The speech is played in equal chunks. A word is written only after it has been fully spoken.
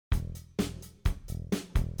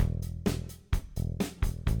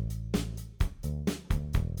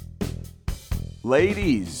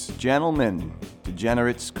Ladies, gentlemen,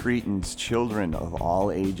 degenerates, cretins, children of all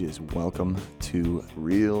ages, welcome to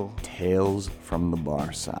Real Tales from the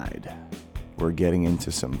Bar Side. We're getting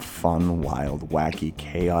into some fun, wild, wacky,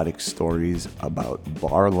 chaotic stories about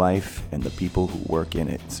bar life and the people who work in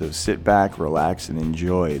it. So sit back, relax, and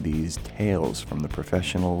enjoy these tales from the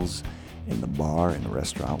professionals in the bar and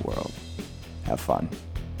restaurant world. Have fun.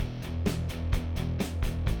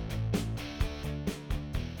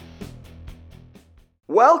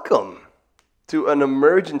 Welcome to an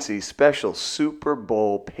emergency special Super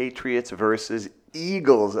Bowl Patriots versus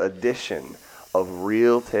Eagles edition of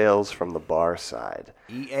Real Tales from the Bar Side.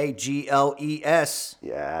 E-A-G-L-E-S.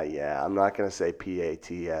 Yeah. I'm not going to say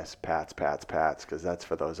P-A-T-S, Pats, because that's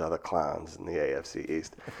for those other clowns in the AFC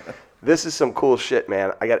East. This is some cool shit,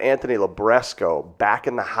 man. I got Anthony Labresco back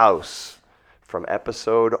in the house from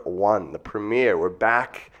episode 1, the premiere. We're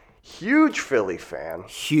back. Huge Philly fan.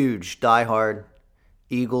 Huge, diehard.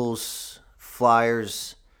 Eagles,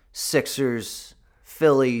 Flyers, Sixers,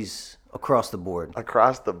 Phillies, across the board.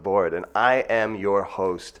 Across the board. And I am your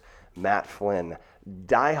host, Matt Flynn.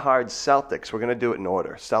 Diehard Celtics. We're going to do it in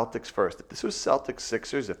order. Celtics first. If this was Celtics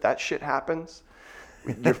Sixers, if that shit happens,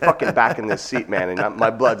 you're fucking back in this seat, man. And my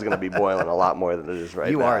blood's going to be boiling a lot more than it is right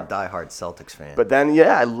now. You are a diehard Celtics fan. But then,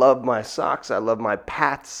 yeah, I love my Sox. I love my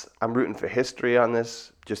Pats. I'm rooting for history on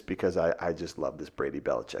this just because I just love this Brady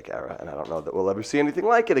Belichick era. And I don't know that we'll ever see anything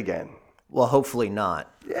like it again. Well, hopefully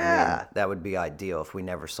not. Yeah. I mean, that would be ideal if we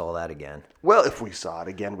never saw that again. Well, if we saw it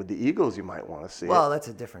again with the Eagles, you might want to see it. Well, that's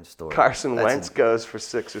a different story. Carson Wentz goes for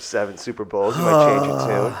 6 or 7 Super Bowls. You might change your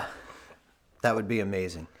tune. That would be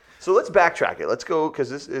amazing. So let's backtrack it. Let's go, because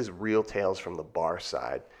this is Real Tales from the Bar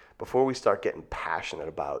Side. Before we start getting passionate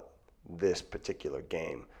about this particular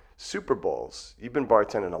game, Super Bowls. You've been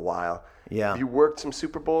bartending a while. Yeah. Have you worked some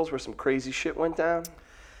Super Bowls where some crazy shit went down?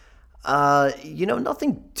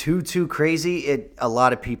 Nothing too crazy. A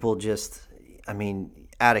lot of people just,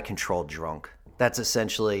 out of control drunk. That's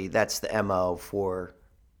the MO for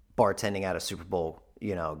bartending at a Super Bowl,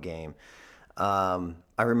 game.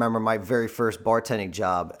 I remember my very first bartending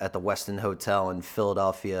job at the Westin Hotel in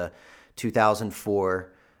Philadelphia,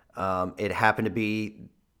 2004. It happened to be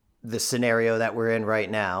the scenario that we're in right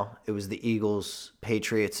now. It was the Eagles,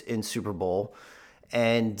 Patriots in Super Bowl.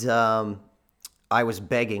 And I was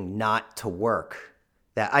begging not to work.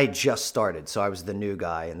 That I just started, so I was the new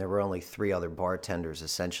guy, and there were only 3 other bartenders,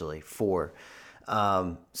 essentially, 4.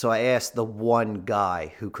 So I asked the one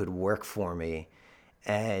guy who could work for me,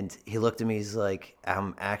 and he looked at me, he's like,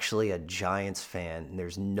 I'm actually a Giants fan, and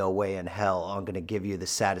there's no way in hell I'm going to give you the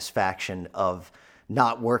satisfaction of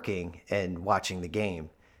not working and watching the game.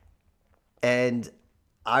 And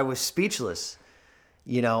I was speechless.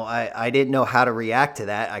 I didn't know how to react to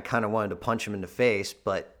that. I kind of wanted to punch him in the face,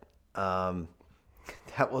 but that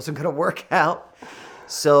wasn't going to work out.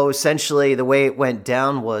 So essentially the way it went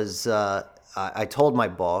down was I told my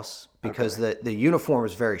boss, because the uniform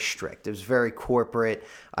was very strict. It was very corporate.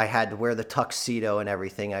 I had to wear the tuxedo and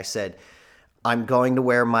everything. I said, I'm going to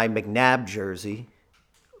wear my McNabb jersey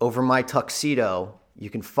over my tuxedo. You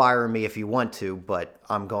can fire me if you want to, but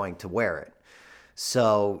I'm going to wear it.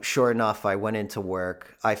 So sure enough, I went into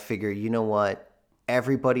work. I figured, you know what?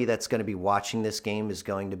 Everybody that's going to be watching this game is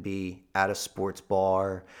going to be at a sports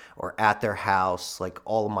bar or at their house. Like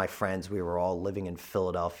all of my friends, we were all living in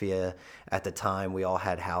Philadelphia at the time. We all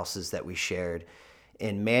had houses that we shared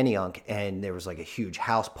in Manayunk, and there was like a huge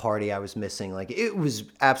house party I was missing. Like it was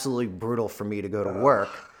absolutely brutal for me to go to work.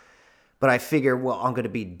 But I figured, well, I'm going to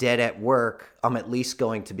be dead at work. I'm at least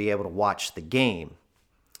going to be able to watch the game.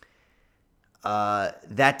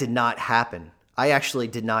 That did not happen. I actually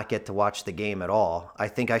did not get to watch the game at all. I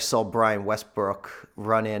think I saw Brian Westbrook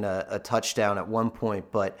run in a touchdown at one point,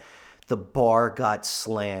 but the bar got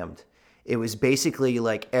slammed. It was basically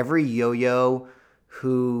like every yo-yo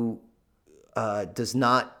who does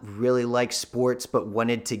not really like sports but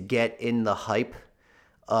wanted to get in the hype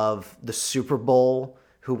of the Super Bowl,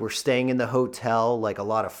 who were staying in the hotel, like a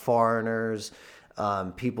lot of foreigners,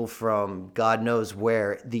 people from God knows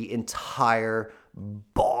where. The entire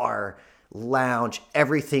bar, lounge,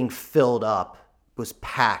 everything filled up, was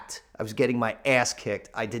packed. I was getting my ass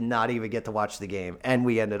kicked. I did not even get to watch the game, and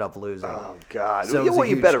we ended up losing. Oh, God. So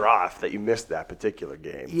you're better off that you missed that particular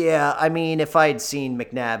game. Yeah, if I had seen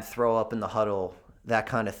McNabb throw up in the huddle, that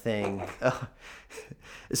kind of thing,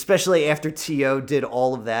 especially after T.O. did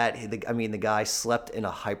all of that. The guy slept in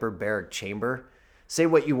a hyperbaric chamber. Say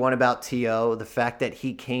what you want about T.O., the fact that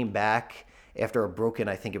he came back after a broken,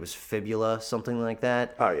 I think it was fibula, something like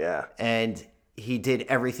that. Oh, yeah. And he did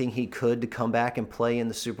everything he could to come back and play in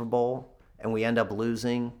the Super Bowl, and we end up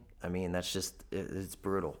losing. I mean, that's just it's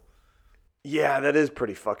brutal. Yeah, that is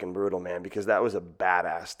pretty fucking brutal, man, because that was a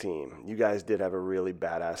badass team. You guys did have a really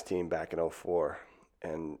badass team back in '04,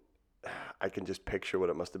 and I can just picture what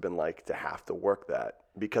it must have been like to have to work that,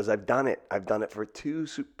 because I've done it. I've done it for 2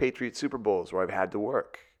 Patriot Super Bowls where I've had to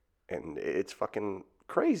work, and it's fucking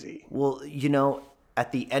crazy. Well,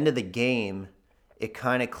 at the end of the game, it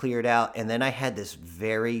kind of cleared out, and then I had this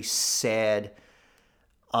very sad,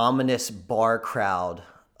 ominous bar crowd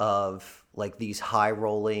of like these high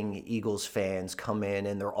rolling Eagles fans come in,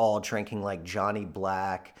 and they're all drinking like Johnny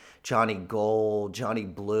Black, Johnny Gold, Johnny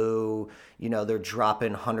Blue. They're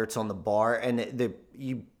dropping hundreds on the bar, and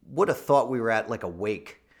you would have thought we were at like a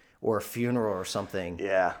wake or a funeral or something.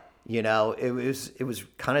 Yeah. It was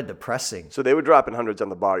kind of depressing. So they were dropping hundreds on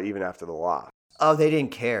the bar even after the loss. Oh, they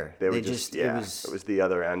didn't care. They were just it was the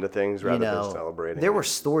other end of things rather than celebrating. There were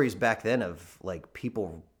stories back then of like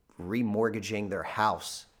people remortgaging their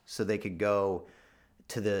house so they could go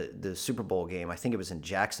to the Super Bowl game. I think it was in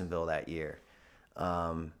Jacksonville that year.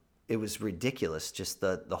 It was ridiculous. Just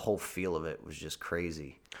the whole feel of it was just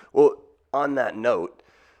crazy. Well, on that note,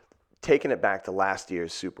 taking it back to last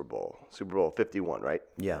year's Super Bowl 51, right?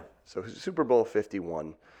 Yeah. So Super Bowl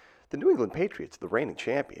 51, the New England Patriots, the reigning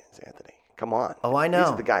champions, Anthony. Come on. Oh, I know. These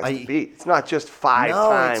are the guys to beat. It's not just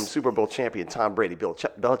five-time Super Bowl champion Tom Brady, Bill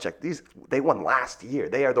Belichick. They won last year.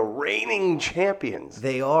 They are the reigning champions.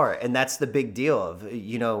 They are, and that's the big deal of,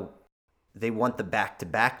 they want the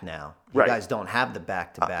back-to-back now. You guys don't have the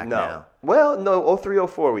back-to-back now. Well, no, 03,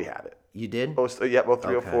 04 we had it. You did? 03,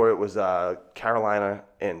 04 it was Carolina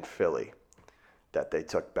and Philly that they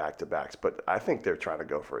took back-to-backs. But I think they're trying to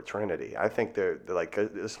go for a trinity. I think they're like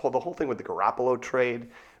the whole thing with the Garoppolo trade.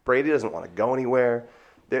 Brady doesn't want to go anywhere.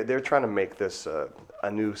 They're trying to make this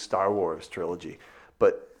a new Star Wars trilogy.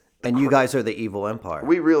 And you guys are the evil empire.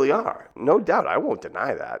 We really are. No doubt. I won't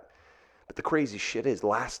deny that. But the crazy shit is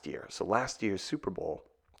last year's Super Bowl,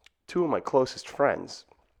 2 of my closest friends,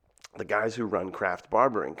 the guys who run Kraft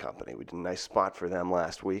Barbering Company, we did a nice spot for them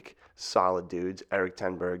last week. Solid dudes, Eric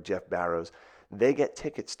Tenberg, Jeff Barrows. They get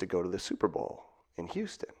tickets to go to the Super Bowl in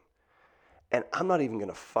Houston. And I'm not even going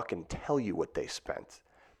to fucking tell you what they spent.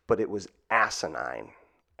 But it was asinine.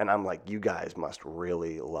 And I'm like, you guys must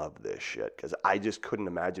really love this shit, because I just couldn't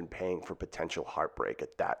imagine paying for potential heartbreak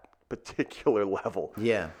at that particular level.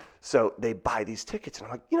 Yeah. So they buy these tickets, and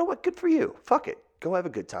I'm like, you know what? Good for you. Fuck it. Go have a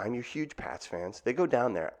good time. You're huge Pats fans. They go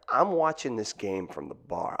down there. I'm watching this game from the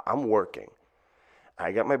bar. I'm working.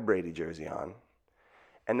 I got my Brady jersey on.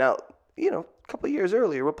 And now, a couple of years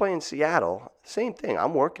earlier, we're playing Seattle. Same thing.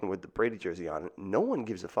 I'm working with the Brady jersey on. No one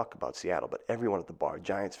gives a fuck about Seattle, but everyone at the bar,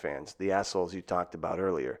 Giants fans, the assholes you talked about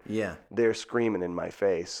earlier. Yeah. They're screaming in my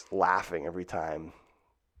face, laughing every time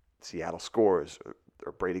Seattle scores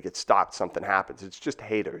or Brady gets stopped, something happens. It's just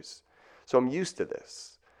haters. So I'm used to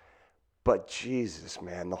this. But Jesus,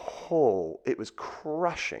 man, it was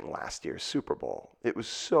crushing last year's Super Bowl. It was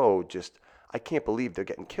so just... I can't believe they're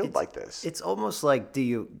getting killed like this. It's almost like, do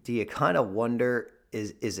you kind of wonder,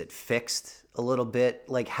 is it fixed a little bit?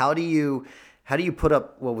 Like, how do you put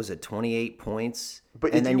up, what was it, 28 points,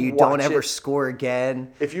 and then you don't ever score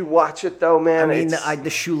again? If you watch it though, man, I mean, the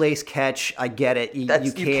shoelace catch, I get it. You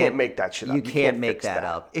can't make that shit up. You can't make that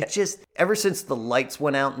up. It's just, ever since the lights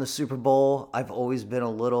went out in the Super Bowl, I've always been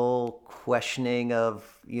a little questioning of,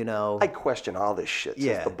 I question all this shit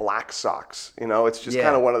since the Black Sox. It's just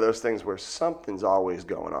kind of one of those things where something's always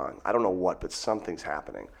going on. I don't know what, but something's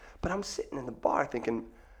happening. But I'm sitting in the bar thinking,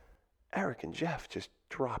 Eric and Jeff just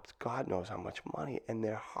dropped God knows how much money, and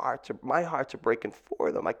my hearts are breaking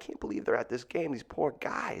for them. I can't believe they're at this game, these poor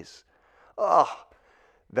guys.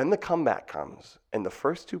 Then the comeback comes, and the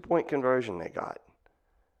first 2-point conversion they got,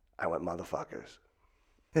 I went, motherfuckers.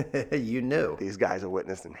 You knew. These guys are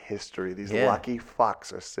witnessing history. These lucky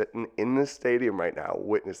fucks are sitting in the stadium right now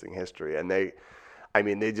witnessing history. And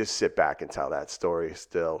they just sit back and tell that story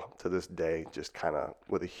still to this day, just kind of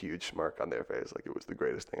with a huge smirk on their face, like it was the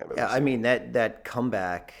greatest thing I've ever seen. I mean, that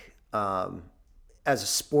comeback, as a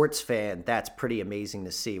sports fan, that's pretty amazing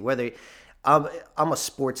to see. Whether I'm a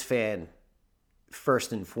sports fan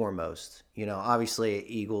first and foremost, obviously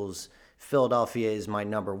Eagles, Philadelphia is my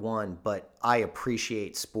number one, but I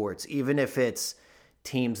appreciate sports. Even if it's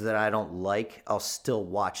teams that I don't like, I'll still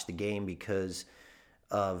watch the game because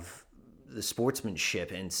of the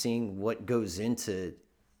sportsmanship and seeing what goes into,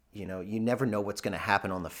 you never know what's going to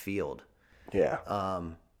happen on the field. Yeah.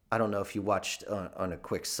 I don't know if you watched, on a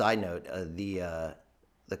quick side note,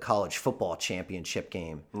 the college football championship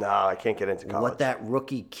game. No, I can't get into college. What that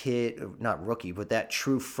that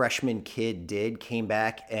true freshman kid came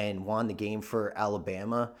back and won the game for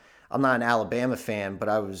Alabama. I'm not an Alabama fan, but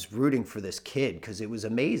I was rooting for this kid because it was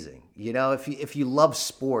amazing. You know, if you love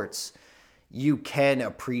sports, you can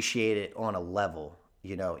appreciate it on a level,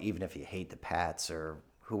 you know, even if you hate the Pats or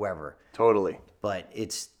whoever. Totally. But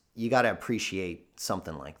you got to appreciate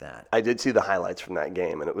something like that. I did see the highlights from that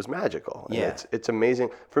game, and it was magical. And Yeah. it's amazing.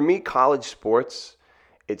 For me, college sports,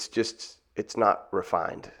 it's not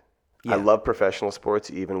refined. Yeah. I love professional sports,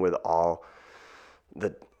 even with all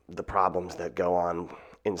the problems that go on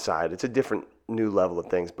inside. It's a different new level of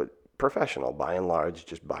things, but professional, by and large,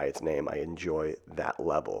 just by its name, I enjoy that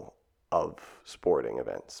level of sporting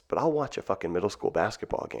events. But I'll watch a fucking middle school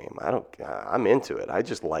basketball game. I'm into it. I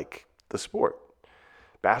just like the sport.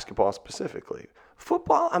 Basketball specifically.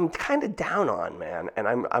 Football, I'm kind of down on, man. And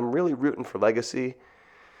I'm really rooting for legacy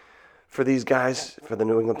for these guys, for the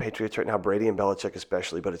New England Patriots right now, Brady and Belichick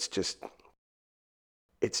especially, but it's just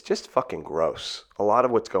fucking gross. A lot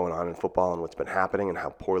of what's going on in football and what's been happening and how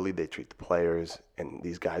poorly they treat the players, and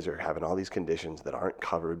these guys are having all these conditions that aren't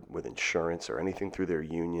covered with insurance or anything through their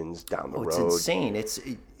unions down the road. It's insane.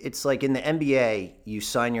 It's like in the NBA, you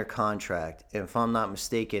sign your contract, and if I'm not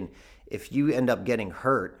mistaken, if you end up getting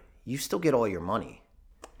hurt, you still get all your money.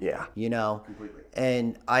 Yeah. You know? Completely.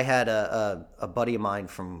 And I had a buddy of mine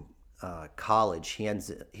from college. He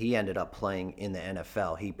ended up playing in the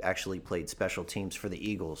NFL. He actually played special teams for the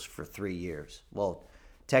Eagles for 3 years. Well,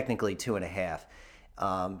 technically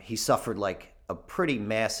 2.5. He suffered like a pretty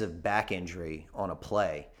massive back injury on a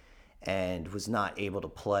play and was not able to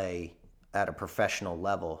play at a professional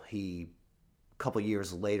level. He, a couple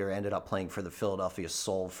years later, ended up playing for the Philadelphia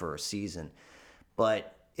Soul for a season.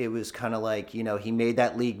 But it was kind of like, you know, he made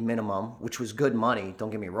that league minimum, which was good money. Don't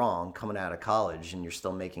get me wrong, coming out of college and you're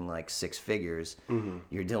still making like six figures,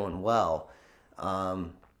 you're doing well.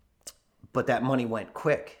 But that money went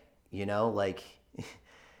quick, you know, like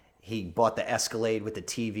he bought the Escalade with the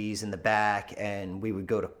TVs in the back and we would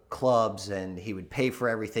go to clubs and he would pay for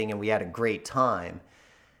everything and we had a great time.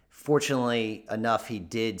 Fortunately enough, he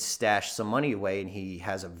did stash some money away and he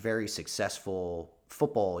has a very successful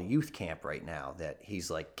football youth camp right now that he's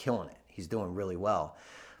like killing it. He's doing really well.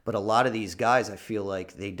 But a lot of these guys, I feel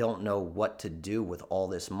like they don't know what to do with all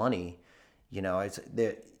this money. You know,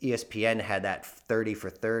 the ESPN had that 30 for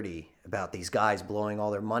 30 about these guys blowing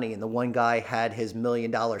all their money. And the one guy had his $1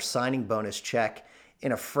 million signing bonus check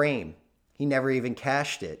in a frame. He never even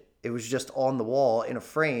cashed it. It was just on the wall in a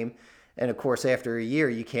frame. And of course, after a year,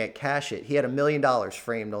 you can't cash it. He had $1 million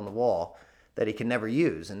framed on the wall that he can never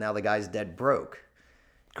use. And now the guy's dead broke.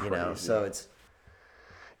 You know, so it's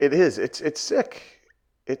sick.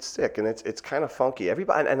 It's sick, and it's kind of funky.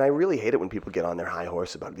 Everybody, and I really hate it when people get on their high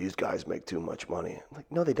horse about these guys make too much money. I'm like,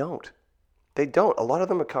 no, they don't. They don't. A lot of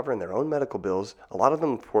them are covering their own medical bills. A lot of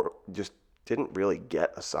them just didn't really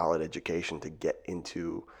get a solid education to get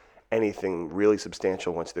into anything really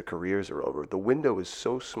substantial once their careers are over. The window is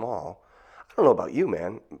so small. I don't know about you,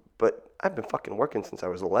 man, but I've been fucking working since I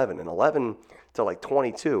was 11, and 11 to like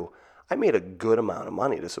 22. I made a good amount of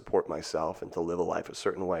money to support myself and to live a life a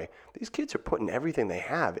certain way. These kids are putting everything they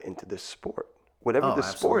have into this sport, whatever the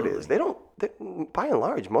sport is. They, by and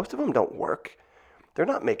large, most of them don't work. They're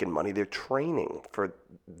not making money. They're training for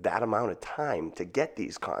that amount of time to get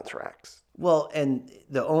these contracts. Well, and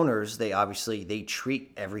the owners, they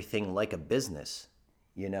treat everything like a business,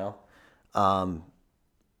 you know,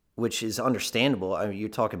 which is understandable. I mean, you're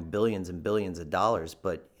talking billions and billions of dollars,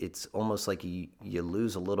 but it's almost like you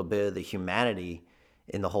lose a little bit of the humanity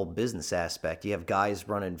in the whole business aspect. You have guys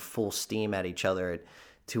running full steam at each other at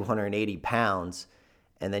 280 pounds,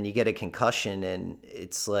 and then you get a concussion, and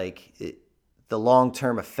it's like the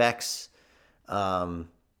long-term effects,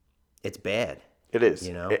 it's bad. It is.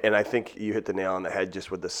 You know? And I think you hit the nail on the head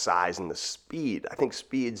just with the size and the speed. I think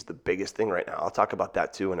speed's the biggest thing right now. I'll talk about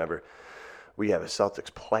that too whenever we have a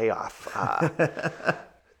Celtics playoff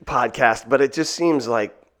podcast, but it just seems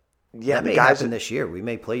like, yeah, that may happen this year. We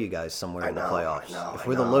may play you guys somewhere in the playoffs. If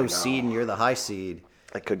we're the low seed and you're the high seed,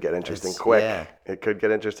 it could get interesting quick. Yeah. It could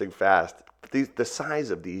get interesting fast. The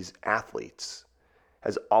size of these athletes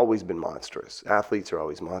has always been monstrous. Athletes are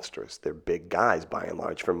always monstrous. They're big guys by and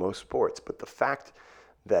large for most sports, but the fact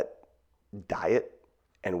that diet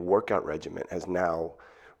and workout regimen has now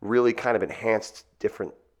really kind of enhanced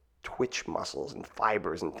different twitch muscles and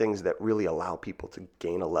fibers and things that really allow people to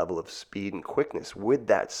gain a level of speed and quickness with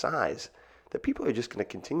that size, that people are just going to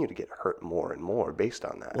continue to get hurt more and more based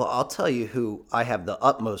on that. Well, I'll tell you who I have the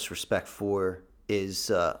utmost respect for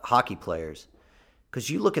is hockey players. Because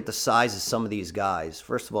you look at the size of some of these guys.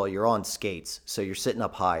 First of all, you're on skates, so you're sitting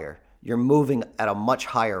up higher. You're moving at a much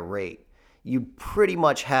higher rate. You pretty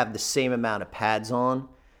much have the same amount of pads on,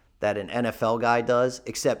 that an NFL guy does,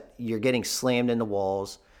 except you're getting slammed into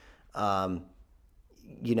walls.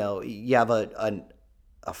 You know, you have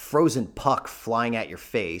a frozen puck flying at your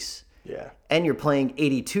face. Yeah. And you're playing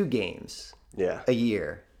 82 games a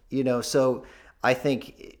year. You know, so I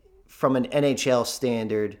think from an NHL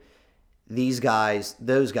standard, those guys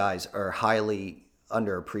are highly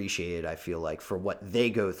underappreciated, I feel like, for what they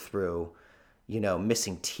go through, you know,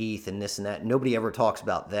 missing teeth and this and that. Nobody ever talks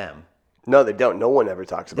about them. No, they don't. No one ever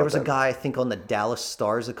talks about There was them. a guy, I think, on the Dallas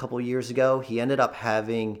Stars a couple of years ago. He ended up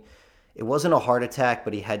having, it wasn't a heart attack,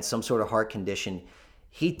 but he had some sort of heart condition.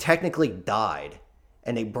 He technically died,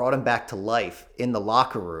 and they brought him back to life in the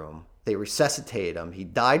locker room. They resuscitated him. He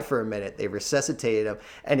died for a minute. They resuscitated him,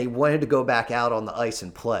 and he wanted to go back out on the ice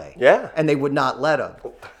and play. Yeah. And they would not let him.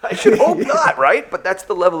 I should hope not, right? But that's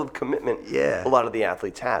the level of commitment Yeah. a lot of the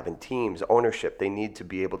athletes have. And teams, ownership, they need to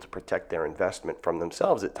be able to protect their investment from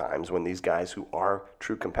themselves at times when these guys who are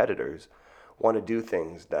true competitors want to do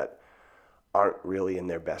things that aren't really in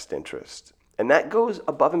their best interest. And that goes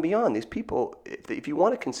above and beyond. These people, if you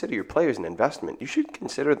want to consider your players an investment, you should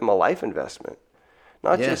consider them a life investment.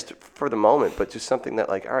 Not just for the moment, but just something that,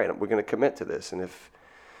 like, all right, we're going to commit to this. And if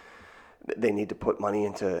they need to put money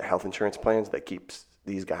into health insurance plans that keeps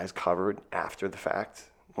these guys covered after the fact,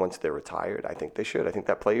 once they're retired, I think they should. I think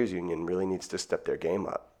that players union really needs to step their game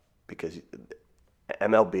up, because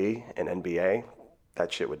MLB and NBA,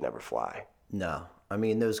 that shit would never fly. No. I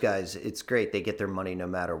mean, those guys, it's great. They get their money no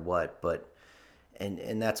matter what. But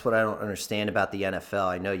and that's what I don't understand about the NFL.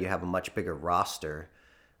 I know you have a much bigger roster,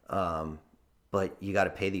 but you got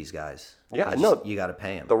to pay these guys. Yeah, you got to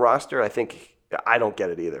pay them. The roster, I don't get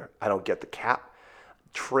it either. I don't get the cap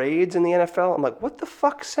trades in the NFL. I'm like, what the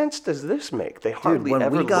fuck sense does this make? They hardly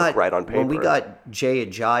ever look right on paper. When we got Jay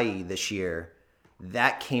Ajayi this year,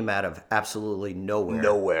 that came out of absolutely nowhere.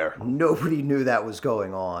 Nowhere. Nobody knew that was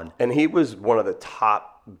going on. And he was one of the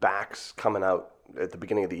top backs coming out at the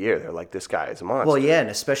beginning of the year. They're like, this guy is a monster. Well, yeah, and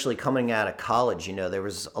especially coming out of college, you know, there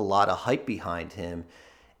was a lot of hype behind him.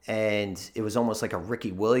 And it was almost like a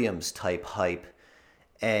Ricky Williams type hype.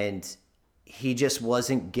 And he just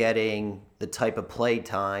wasn't getting the type of play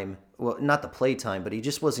time. Well, not the play time, but he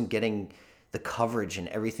just wasn't getting the coverage and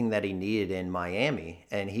everything that he needed in Miami.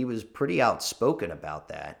 And he was pretty outspoken about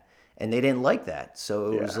that. And they didn't like that.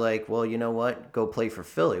 So it was like, well, you know what? Go play for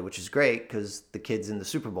Philly, which is great because the kid's in the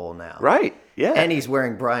Super Bowl now. Right, yeah. And he's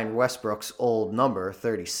wearing Brian Westbrook's old number,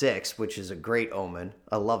 36, which is a great omen.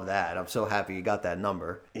 I love that. I'm so happy you got that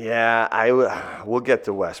number. Yeah, we'll get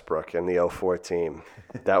to Westbrook and the 04 team.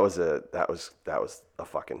 That was a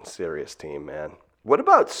fucking serious team, man. What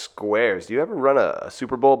about squares? Do you ever run a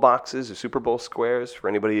Super Bowl boxes or Super Bowl squares for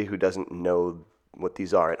anybody who doesn't know what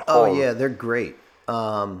these are at home? Oh, yeah, they're great.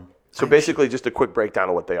 So basically, just a quick breakdown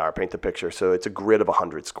of what they are. Paint the picture. So it's a grid of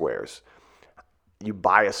 100 squares. You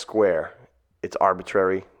buy a square. It's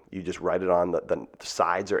arbitrary. You just write it on. The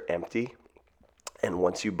sides are empty. And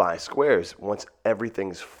once you buy squares, once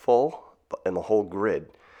everything's full in the whole grid,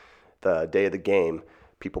 the day of the game,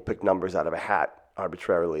 people pick numbers out of a hat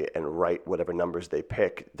arbitrarily and write whatever numbers they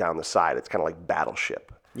pick down the side. It's kind of like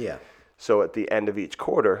Battleship. Yeah. So at the end of each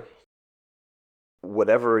quarter,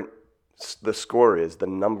 whatever the score is, the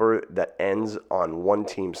number that ends on one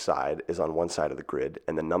team's side is on one side of the grid,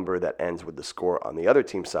 and the number that ends with the score on the other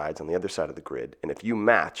team's side is on the other side of the grid. And if you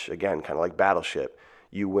match, again, kind of like Battleship,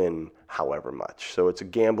 you win however much. So it's a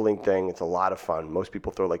gambling thing. It's a lot of fun. Most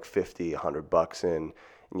people throw like $50, $100 in,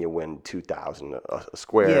 and you win $2,000 a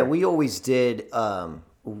square. Yeah, we always did.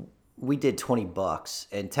 We did $20,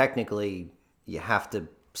 and technically, you have to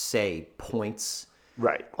say points.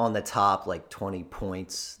 Right. On the top, like 20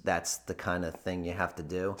 points. That's the kind of thing you have to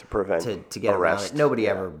do to prevent to get around arrest. it. Nobody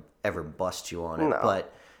ever busts you on it. No.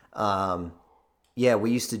 But yeah,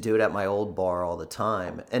 we used to do it at my old bar all the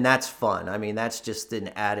time, and that's fun. I mean, that's just an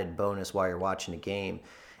added bonus while you're watching a game.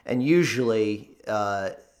 And usually,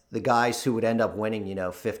 the guys who would end up winning, you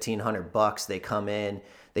know, $1,500, they come in,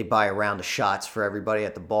 they buy a round of shots for everybody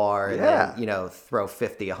at the bar, and then, you know, throw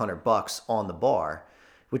 $50, $100 on the bar,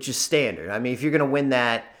 which is standard. I mean, if you're going to win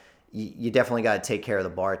that, you definitely got to take care of the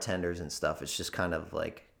bartenders and stuff. It's just kind of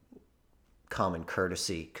like common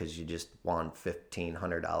courtesy because you just won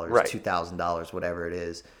 $1,500, right. $2,000, whatever it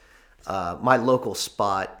is. My local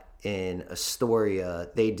spot in Astoria,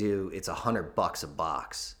 it's $100 a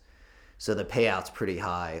box. So the payout's pretty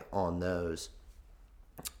high on those.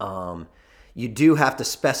 You do have to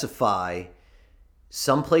specify.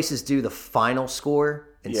 Some places do the final score,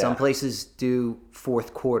 and some places do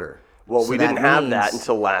fourth quarter. Well, So we that didn't have that means-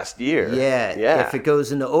 until last year. Yeah. If it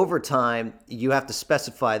goes into overtime, you have to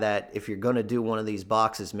specify that if you're going to do one of these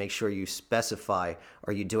boxes, make sure you specify,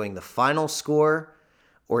 are you doing the final score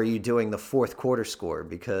or are you doing the fourth quarter score?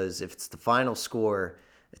 Because if it's the final score,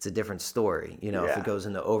 it's a different story, if Yeah. it goes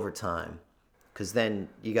into overtime. Because then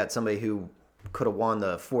you got somebody who could have won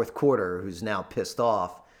the fourth quarter who's now pissed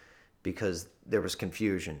off because there was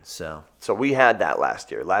confusion. So we had that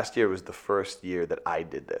last year. Last year was the first year that I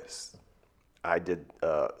did this. I did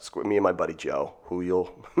me and my buddy Joe, who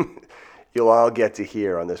you'll all get to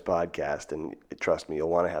hear on this podcast, and trust me, you'll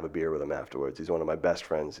want to have a beer with him afterwards. He's one of my best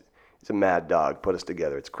friends. He's a mad dog. Put us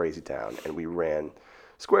together. It's crazy town, and we ran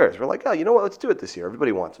squares. We're like, oh, you know what? Let's do it this year.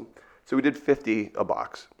 Everybody wants them. So we did 50 a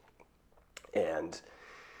box, and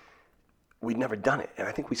we'd never done it. And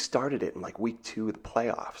I think we started it in like week 2 of the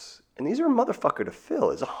playoffs. And these are a motherfucker to fill.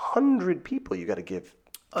 There's 100 people you got to give.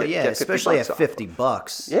 yeah, get 50 especially at bucks off of.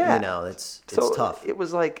 $50. Yeah. It's So tough. It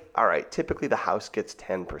was like, all right, typically the house gets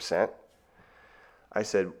 10%. I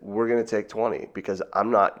said, we're going to take 20 because I'm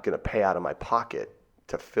not going to pay out of my pocket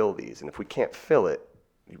to fill these. And if we can't fill it,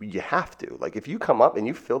 you have to. Like if you come up and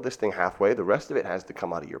you fill this thing halfway, the rest of it has to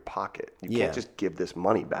come out of your pocket. You Yeah. can't just give this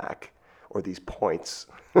money back or these points.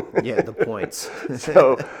 Yeah, the points.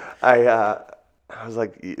 So I was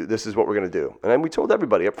like, this is what we're going to do. And then we told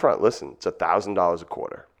everybody up front, listen, it's $1,000 a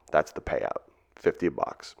quarter. That's the payout, 50 a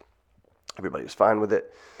box. Everybody was fine with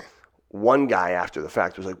it. One guy after the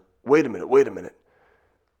fact was like, wait a minute.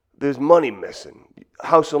 There's money missing.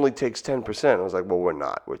 House only takes 10%. I was like, well, we're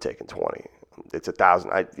not. We're taking 20. It's 1,000.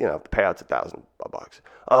 The payout's $1,000 bucks.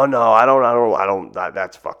 Oh no, I don't.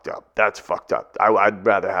 That's fucked up. That's fucked up. I'd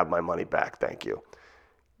rather have my money back. Thank you.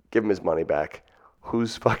 Give him his money back.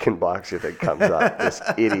 Whose fucking box do you think comes up? This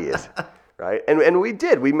idiot, right? And we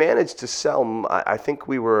did. We managed to sell. I think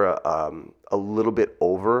we were a little bit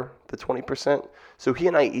over the 20%. So he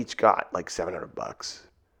and I each got like $700,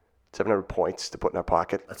 700 points to put in our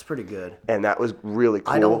pocket, That's pretty good. and that was really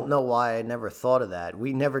cool. I don't know why I never thought of that.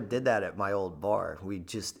 We never did that at my old bar. We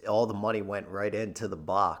just, all the money went right into the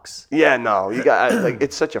box. Yeah, no, you got like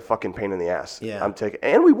it's such a fucking pain in the ass. Yeah. I'm taking,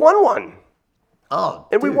 and we won one. Oh,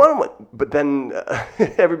 And we dude. won one, but then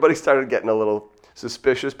everybody started getting a little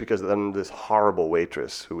suspicious because then this horrible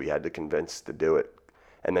waitress who we had to convince to do it,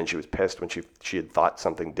 and then she was pissed when she had thought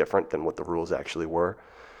something different than what the rules actually were,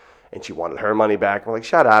 and she wanted her money back. We're like,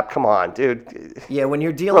 shut up, come on, dude. Yeah, when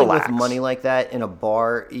you're dealing Relax. with money like that in a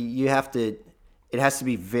bar, you have to, it has to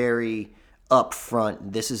be very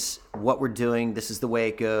upfront. This is what we're doing. This is the way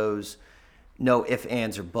it goes. No ifs,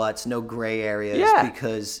 ands, or buts. No gray areas. Yeah.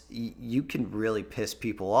 Because you can really piss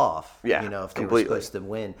people off. Yeah, if they completely. were supposed to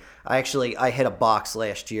win. I hit a box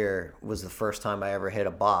last year. Was the first time I ever hit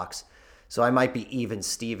a box. So I might be even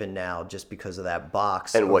Steven now just because of that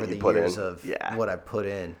box And over what you the put years in. of Yeah. what I put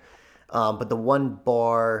in. But the one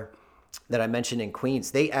bar that I mentioned in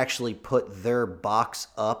Queens, they actually put their box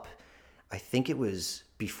up. I think it was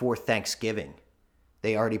before Thanksgiving.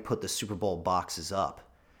 They already put the Super Bowl boxes up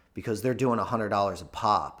because they're doing $100 a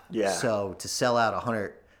pop. Yeah. So to sell out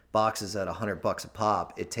 100 boxes at $100 a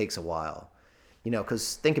pop, it takes a while.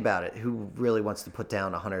 Because think about it. Who really wants to put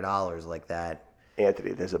down $100 like that?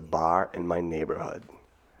 Anthony, there's a bar in my neighborhood,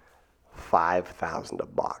 $5,000 a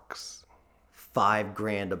box.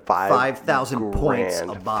 $5,000 5,000 5,000 points a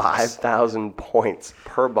box. 5,000 points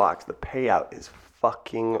per box. The payout is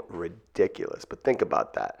fucking ridiculous. But think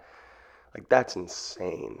about that. Like, that's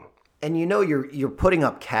insane. And you're putting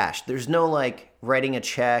up cash. There's no like writing a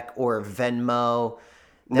check or a Venmo.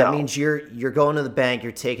 That No. means you're going to the bank,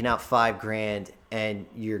 you're taking out $5,000 and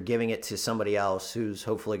you're giving it to somebody else who's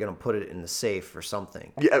hopefully going to put it in the safe or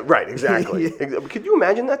something. Yeah, right, exactly. Could you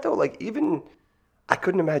imagine that, though? Like, even I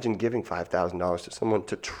couldn't imagine giving $5,000 to someone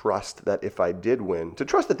to trust that if I did win, to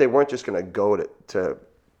trust that they weren't just going to go to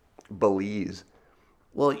Belize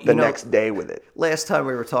Well, the next day with it. last time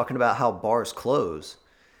we were talking about how bars close,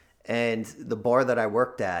 and the bar that I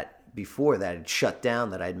worked at before that had shut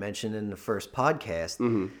down that I'd mentioned in the first podcast.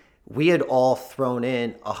 Mm-hmm. We had all thrown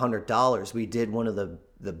in $100. We did one of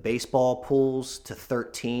the baseball pools to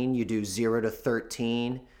 13. You do 0 to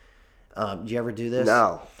 13. Do you ever do this?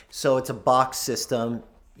 No. So it's a box system.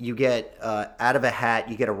 You get out of a hat,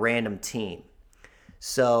 you get a random team.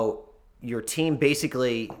 So your team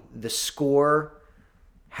basically, the score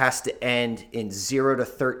has to end in 0 to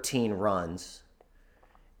 13 runs.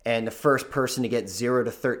 And the first person to get 0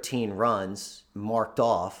 to 13 runs marked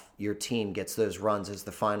off, your team gets those runs as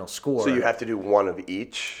the final score. So you have to do one of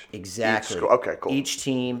each? Exactly. Okay, cool. Each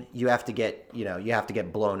team, you have to get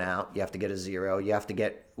blown out. You have to get a 0. You have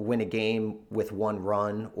to win a game with 1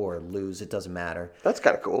 run or lose. It doesn't matter. That's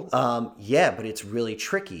kind of cool. Yeah, but it's really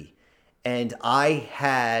tricky. And I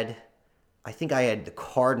think I had the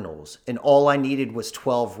Cardinals, and all I needed was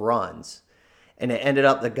 12 runs. And it ended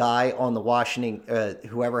up the guy on the Washington,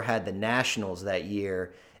 whoever had the Nationals that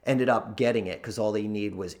year, ended up getting it because all they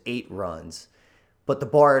need was 8 runs. But the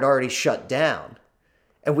bar had already shut down.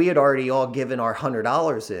 And we had already all given our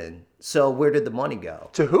 $100 in. So where did the money go?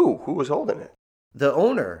 To who? Who was holding it? The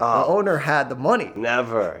owner. The owner had the money.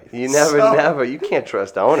 Never. You never. You can't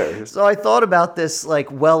trust owners. So I thought about this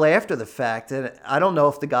well after the fact, and I don't know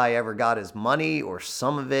if the guy ever got his money or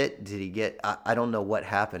some of it. Did he get? I don't know what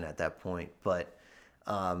happened at that point, but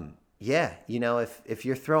yeah, if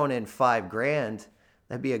you're throwing in $5,000,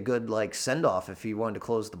 that'd be a good send off if you wanted to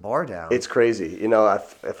close the bar down. It's crazy.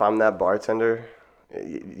 If I'm that bartender,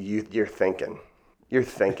 you're thinking. You're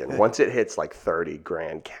thinking once it hits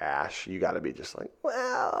 $30,000 cash, you got to be just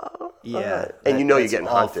well, yeah. And you're getting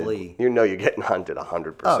awfully... hunted. You're getting hunted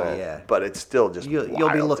 100%. Oh yeah. But it's still just you'll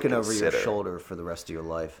be looking over your shoulder for the rest of your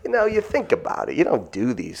life. You think about it. You don't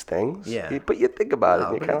do these things. Yeah. But you think about it,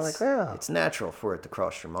 and you're kind of well. It's natural for it to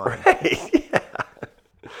cross your mind. Right. Yeah.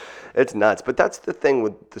 It's nuts. But that's the thing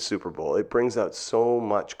with the Super Bowl. It brings out so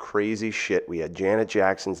much crazy shit. We had Janet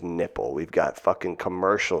Jackson's nipple. We've got fucking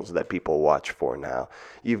commercials that people watch for now.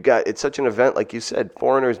 It's such an event, like you said,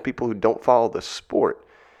 foreigners, people who don't follow the sport.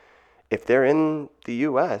 If they're in the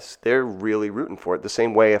U.S., they're really rooting for it. The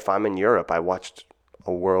same way if I'm in Europe, I watched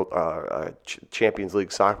a Champions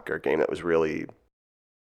League soccer game that was really,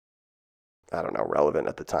 relevant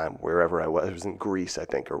at the time, wherever I was. It was in Greece, I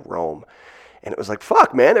think, or Rome. And it was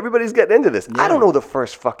fuck, man, everybody's getting into this. Yeah. I don't know the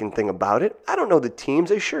first fucking thing about it. I don't know the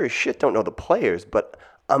teams. I sure as shit don't know the players, but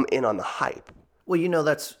I'm in on the hype. Well,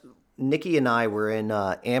 that's... Nikki and I were in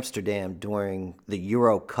Amsterdam during the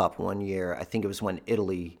Euro Cup one year. I think it was when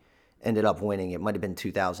Italy ended up winning. It might have been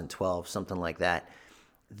 2012, something like that.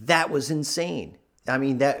 That was insane. I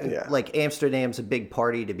mean, Amsterdam's a big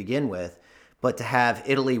party to begin with, but to have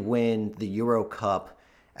Italy win the Euro Cup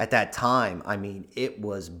at that time, I mean, it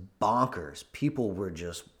was bonkers. People were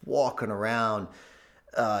just walking around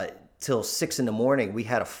till 6 a.m. We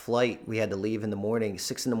had a flight. We had to leave in the morning.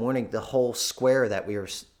 6 a.m. The whole square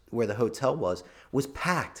where the hotel was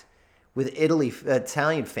packed with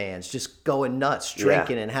Italian fans just going nuts,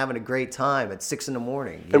 drinking and having a great time at 6 a.m.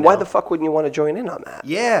 And why the fuck wouldn't you want to join in on that?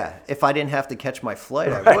 Yeah, if I didn't have to catch my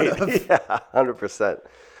flight, I would have. Yeah, 100%.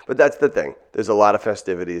 But that's the thing. There's a lot of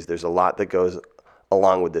festivities. There's a lot that goes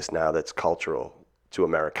along with this now that's cultural to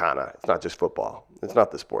Americana. It's not just football. It's not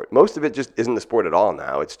the sport. Most of it just isn't the sport at all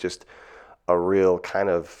now. It's just a real kind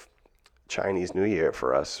of Chinese New Year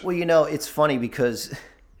for us. Well, it's funny because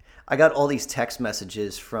I got all these text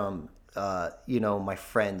messages from, my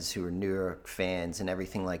friends who are New York fans and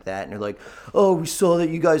everything like that. And they're like, oh, we saw that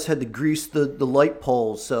you guys had to grease the light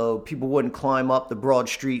poles so people wouldn't climb up the Broad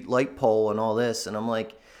Street light pole and all this. And I'm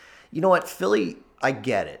like, you know what, Philly, I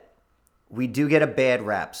get it. We do get a bad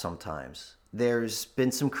rap sometimes. There's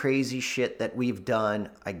been some crazy shit that we've done.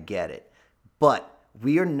 I get it. But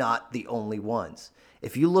we are not the only ones.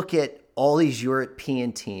 If you look at all these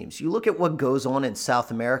European teams, you look at what goes on in South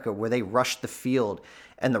America where they rush the field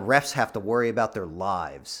and the refs have to worry about their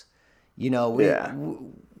lives. We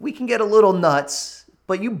can get a little nuts,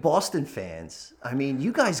 but you Boston fans, I mean,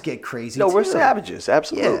 you guys get crazy too. No, we're savages,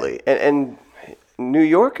 absolutely. Yeah. And New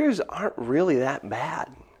Yorkers aren't really that bad.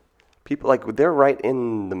 People, they're right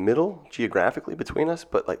in the middle geographically between us,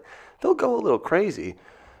 but, they'll go a little crazy.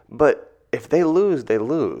 But if they lose, they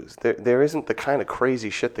lose. There isn't the kind of crazy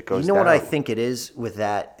shit that goes down. What I think it is with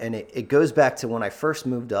that, and it goes back to when I first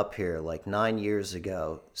moved up here, 9 years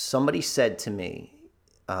ago. Somebody said to me,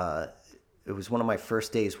 it was one of my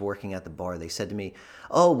first days working at the bar, they said to me,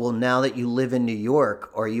 oh, well, now that you live in New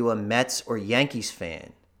York, are you a Mets or Yankees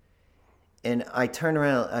fan? And I turned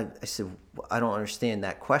around, I said, I don't understand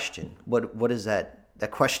that question. What is that? That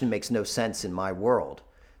question makes no sense in my world.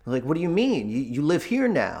 They're like, what do you mean? You live here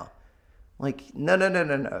now. I'm like, no.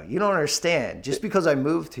 You don't understand. Just because I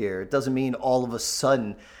moved here, it doesn't mean all of a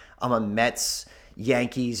sudden I'm a Mets,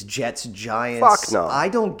 Yankees, Jets, Giants. Fuck no. I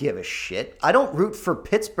don't give a shit. I don't root for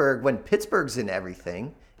Pittsburgh when Pittsburgh's in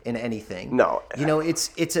anything. No.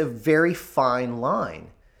 It's a very fine line.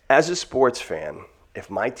 As a sports fan, if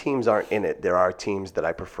my teams aren't in it, there are teams that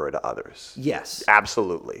I prefer to others. Yes.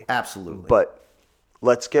 Absolutely. Absolutely. But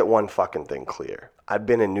let's get one fucking thing clear. I've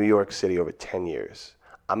been in New York City over 10 years.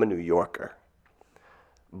 I'm a New Yorker.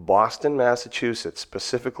 Boston, Massachusetts,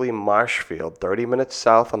 specifically Marshfield, 30 minutes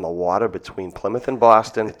south on the water between Plymouth and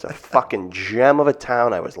Boston. It's a fucking gem of a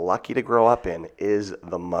town I was lucky to grow up in, is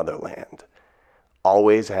the motherland.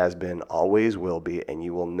 Always has been, always will be, and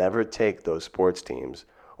you will never take those sports teams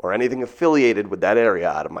or anything affiliated with that area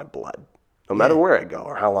out of my blood, no matter where I go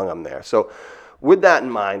or how long I'm there. So with that in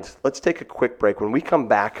mind, let's take a quick break. When we come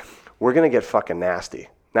back, we're going to get fucking nasty.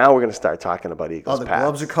 Now we're going to start talking about Eagles. Oh, the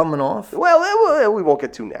gloves are coming off? Well, we won't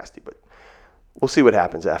get too nasty, but we'll see what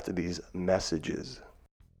happens after these messages.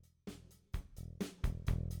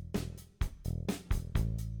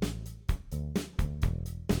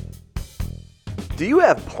 Do you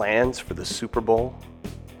have plans for the Super Bowl?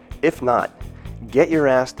 If not, get your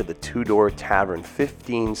ass to the Two Door Tavern,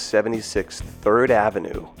 1576 3rd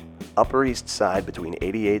Avenue, Upper East Side between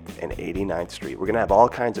 88th and 89th Street. We're going to have all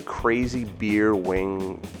kinds of crazy beer,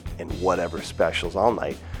 wing, and whatever specials all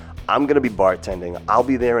night. I'm going to be bartending. I'll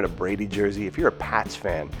be there in a Brady jersey. If you're a Pats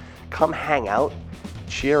fan, come hang out,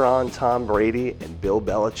 cheer on Tom Brady and Bill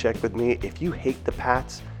Belichick with me. If you hate the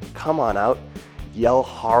Pats, come on out, yell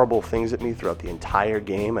horrible things at me throughout the entire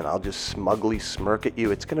game, and I'll just smugly smirk at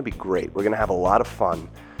you. It's going to be great. We're going to have a lot of fun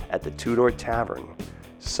at the Two Door Tavern,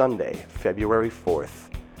 Sunday, February 4th.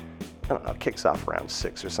 I don't know, kicks off around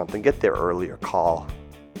 6 or something. Get there early or call.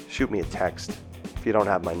 Shoot me a text. If you don't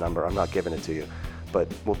have my number, I'm not giving it to you.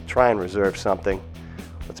 But we'll try and reserve something.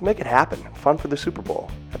 Let's make it happen. Fun for the Super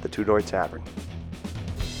Bowl at the Two Door Tavern.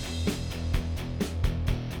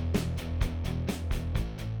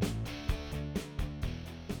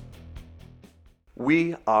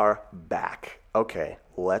 We are back. Okay,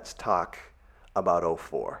 let's talk about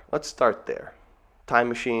 04. Let's start there. Time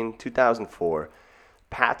Machine, 2004.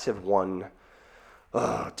 Pats have won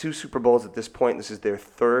 2 Super Bowls at this point. This is their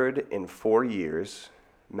 3rd in 4 years,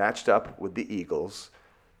 matched up with the Eagles.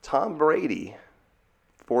 Tom Brady,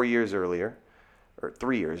 3 years earlier,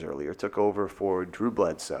 took over for Drew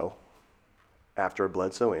Bledsoe after a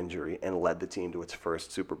Bledsoe injury and led the team to its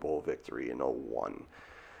first Super Bowl victory in 01.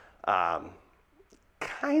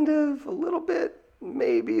 Kind of a little bit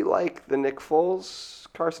maybe like the Nick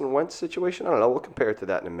Foles, Carson Wentz situation. I don't know. We'll compare it to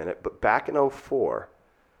that in a minute. But back in 04,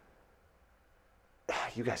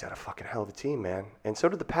 you guys had a fucking hell of a team, man. And so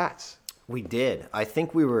did the Pats. We did. I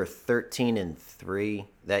think we were 13-3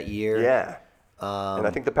 that year. Yeah. And I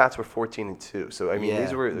think the Pats were 14-2. So, I mean, Yeah,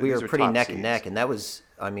 these were pretty top neck seeds. and neck. And that was,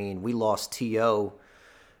 I mean, we lost T.O.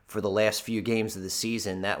 for the last few games of the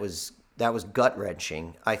season. That was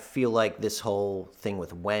gut-wrenching. I feel like this whole thing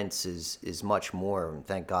with Wentz is much more, and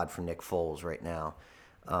thank God for Nick Foles right now.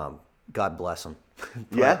 God bless him.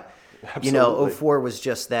 But, Yeah, absolutely. You know, 04 was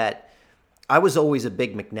just that. I was always a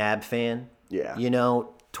big McNabb fan. Yeah. You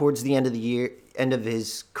know, towards the end of the year, end of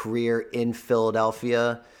his career in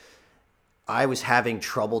Philadelphia, I was having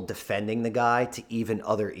trouble defending the guy to even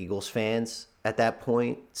other Eagles fans at that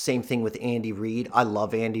point. Same thing with Andy Reid. I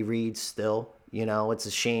love Andy Reid still. You know, it's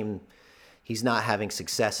a shame he's not having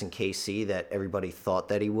success in KC that everybody thought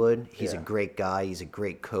that he would. He's a great guy. He's a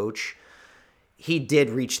great coach. He did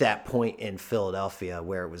reach that point in Philadelphia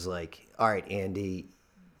where it was like, all right, Andy,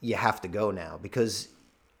 you have to go now, because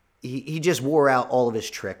he just wore out all of his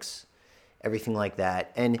tricks, everything like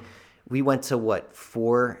that. And we went to,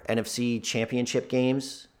 4 NFC championship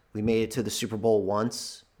games. We made it to the Super Bowl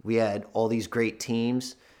once. We had all these great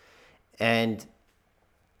teams. And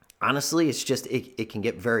honestly, it's just it can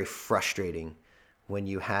get very frustrating when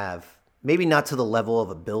you have, maybe not to the level of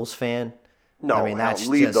a Bills fan. No, I mean, that's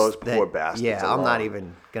leave just those poor bastards Yeah, alone. I'm not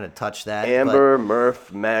even going to touch that. Amber,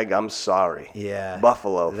 Murph, Meg, I'm sorry. Yeah,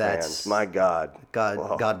 Buffalo that's- fans, my God.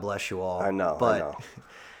 But God bless you all. I know, But, I know.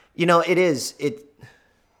 you know,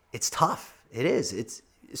 it's tough. It is. It's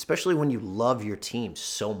especially when you love your team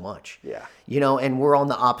so much. Yeah. You know, and we're on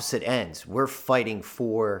the opposite ends. We're fighting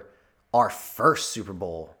for our first Super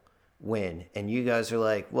Bowl win, and you guys are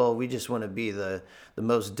like, well, we just want to be the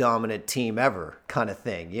most dominant team ever kind of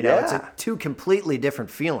thing. You know, it's Yeah. two completely different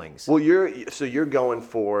feelings. Well, you're going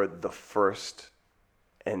for the first,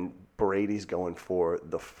 and Brady's going for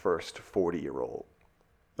the first 40-year-old,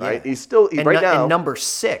 right? Yeah. He's still and right now and number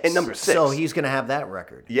 6. And number 6. So he's going to have that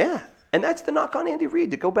record. Yeah, and that's the knock on Andy Reid.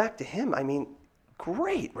 To go back to him, I mean,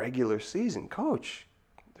 great regular season coach.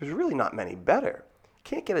 There's really not many better.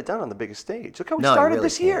 Can't get it done on the biggest stage. Look how he No, he started really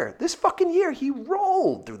this year. This fucking year, he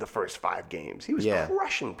rolled through the first 5 games. He was Yeah.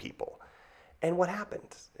 crushing people. And what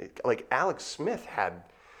happened? Like Alex Smith had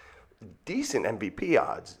decent MVP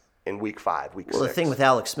odds in week 5, week 6. Well, the thing with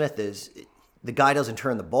Alex Smith is the guy doesn't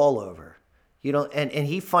turn the ball over. You know, and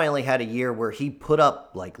he finally had a year where he put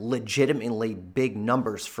up like legitimately big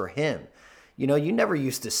numbers for him. You know, you never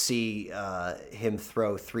used to see him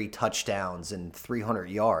throw 3 touchdowns and 300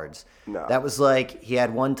 yards. No. That was like he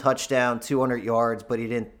had 1 touchdown, 200 yards, but he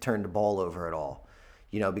didn't turn the ball over at all.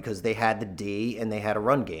 You know, because they had the D and they had a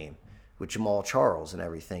run game with Jamal Charles and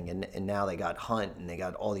everything. And now they got Hunt and they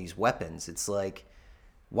got all these weapons. It's like,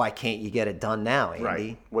 why can't you get it done now, Andy?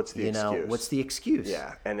 Right. What's the excuse? What's the excuse?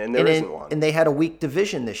 Yeah, and there isn't one. And they had a weak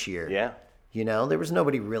division this year. Yeah. You know, there was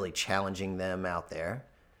nobody really challenging them out there.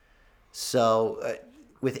 So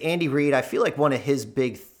with Andy Reid, I feel like one of his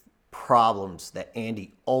big problems that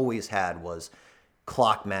Andy always had was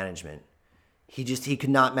clock management. He could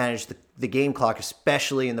not manage the game clock,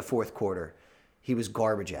 especially in the fourth quarter. He was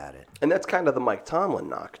garbage at it. And that's kind of the Mike Tomlin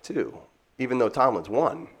knock, too. Even though Tomlin's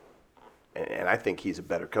won. And I think he's a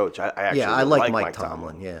better coach. I actually I really like Mike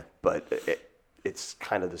Tomlin, yeah. But it's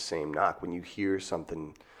kind of the same knock. When you hear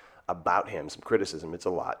something about him, some criticism, it's a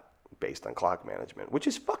lot based on clock management, which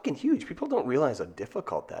is fucking huge. People don't realize how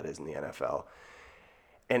difficult that is in the NFL.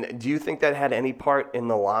 And do you think that had any part in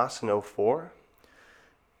the loss in 2004?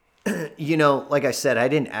 You know, like I said, I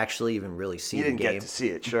didn't actually even really see the game. You didn't get to see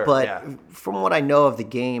it, sure. But yeah. from what I know of the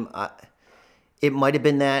game, it might have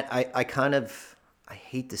been that. I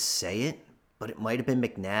hate to say it, but it might have been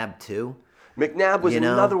McNabb too. McNabb was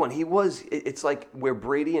another one. It's like where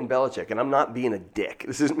Brady and Belichick, and I'm not being a dick.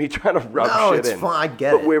 This isn't me trying to rub shit in. No, it's fine. I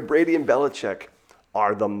get But it. where Brady and Belichick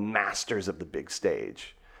are the masters of the big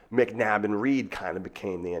stage, McNabb and Reid kind of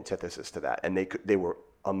became the antithesis to that. And they were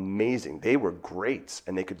amazing. They were greats,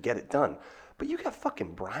 and they could get it done. But you got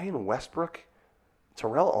fucking Brian Westbrook,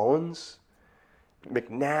 Terrell Owens,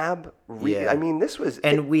 McNabb, Reid. Yeah. I mean, this was...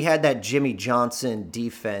 And we had that Jimmy Johnson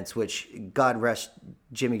defense, which, God rest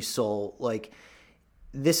Jimmy's soul. Like,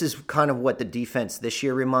 this is kind of what the defense this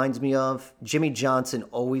year reminds me of. Jimmy Johnson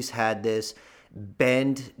always had this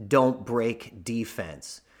bend, don't break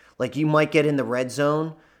defense. Like, you might get in the red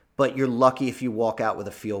zone, but you're lucky if you walk out with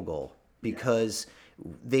a field goal because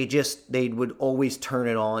they would always turn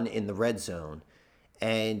it on in the red zone.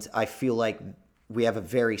 And I feel like we have a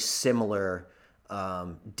very similar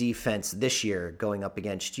defense this year going up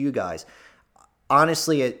against you guys.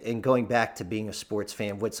 Honestly, and going back to being a sports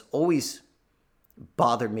fan, what's always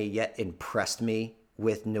bothered me yet impressed me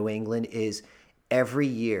with New England is every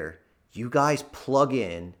year you guys plug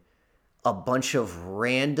in a bunch of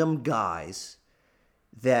random guys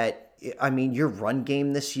that, I mean, your run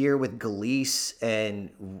game this year with Galeese and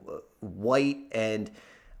White and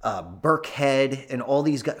Burkhead and all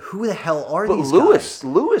these guys. Who the hell are these guys?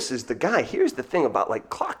 Lewis is the guy. Here's the thing about, like,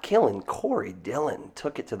 Clark killing Corey Dillon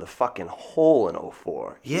took it to the fucking hole in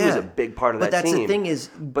 2004. He was a big part of that team. But that's the thing is...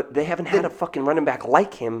 But they haven't had a fucking running back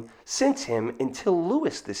like him since him until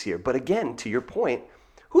Lewis this year. But again, to your point,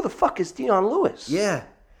 who the fuck is Dion Lewis? Yeah.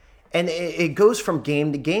 And it goes from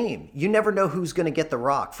game to game. You never know who's going to get the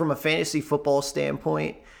rock. From a fantasy football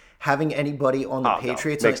standpoint, having anybody on the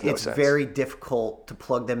Patriots, it's very difficult to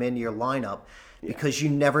plug them into your lineup because you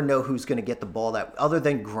never know who's going to get the ball that other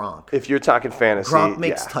than Gronk. If you're talking fantasy, Gronk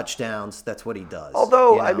makes touchdowns. That's what he does.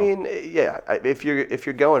 Although, you know? I mean, if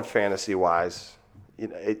you're going fantasy wise, you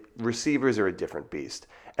know, receivers are a different beast,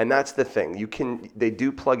 and that's the thing. They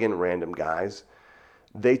do plug in random guys.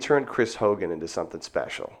 They turned Chris Hogan into something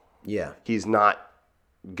special. Yeah, he's not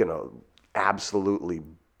gonna absolutely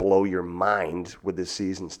blow your mind with his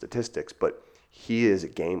season statistics, but he is a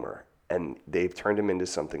gamer, and they've turned him into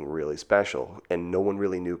something really special, and no one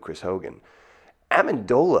really knew Chris Hogan.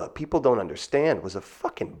 Amendola, people don't understand, was a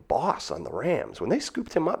fucking boss on the Rams. When they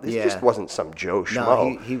scooped him up, this just wasn't some Joe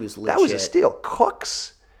Schmo. No, he was legit. That was a steal.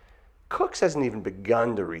 Cooks hasn't even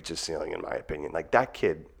begun to reach a ceiling, in my opinion. Like, that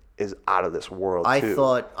kid is out of this world, too. I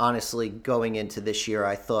thought, honestly, going into this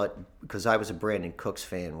year, because I was a Brandon Cooks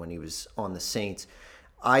fan when he was on the Saints,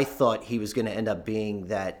 I thought he was going to end up being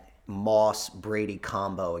that Moss-Brady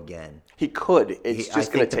combo again. He could. It's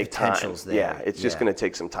just going to take time. There. Yeah, it's just going to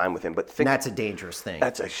take some time with him. But and that's a dangerous thing.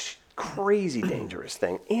 That's a crazy dangerous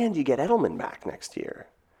thing. And you get Edelman back next year.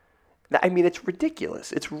 I mean, it's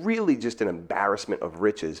ridiculous. It's really just an embarrassment of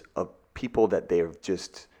riches of people that they have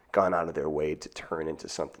just gone out of their way to turn into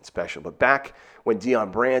something special. But back when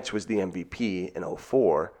Deion Branch was the MVP in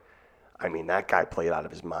 2004, I mean, that guy played out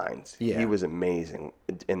of his mind. Yeah. He was amazing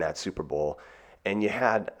in that Super Bowl. And you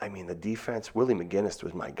had, I mean, the defense, Willie McGinnis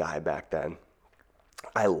was my guy back then.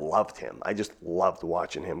 I loved him. I just loved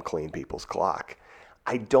watching him clean people's clock.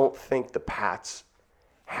 I don't think the Pats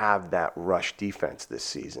have that rush defense this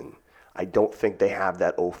season. I don't think they have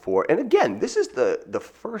that 2004. And again, this is the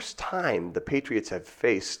first time the Patriots have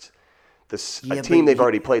faced a team they've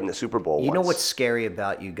already played in the Super Bowl once. You know what's scary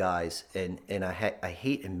about you guys, and I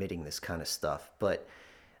hate admitting this kind of stuff, but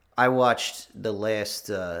I watched the last.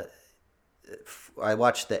 I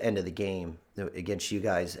watched the end of the game against you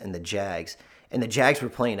guys and the Jags, and the Jags were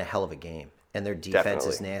playing a hell of a game, and their defense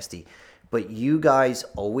is Definitely. nasty. But you guys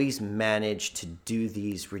always manage to do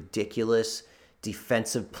these ridiculous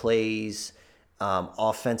defensive plays,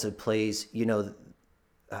 offensive plays. You know,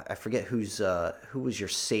 I forget who was your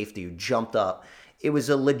safety who jumped up. It was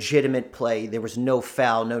a legitimate play. There was no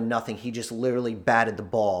foul, no nothing. He just literally batted the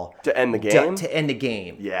ball To end the game? To end the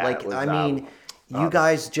game. Yeah, like it was, I mean, you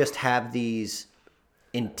guys just have these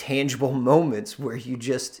intangible moments where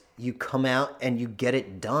you come out and you get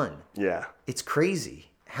it done. Yeah. It's crazy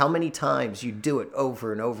how many times you do it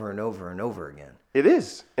over and over and over and over again. It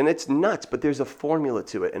is, and it's nuts, but there's a formula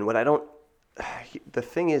to it. And the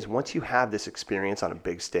thing is, once you have this experience on a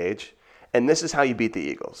big stage, and this is how you beat the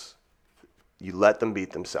Eagles, you let them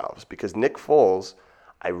beat themselves. Because Nick Foles,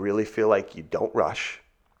 I really feel like you don't rush.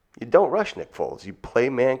 You don't rush Nick Foles. You play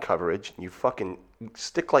man coverage, and you fucking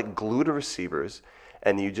stick like glue to receivers,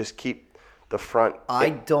 and you just keep the front. I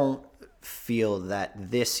don't feel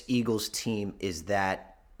that this Eagles team is that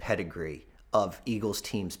pedigree of Eagles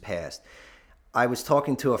teams past. I was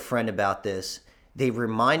talking to a friend about this. They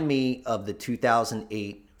remind me of the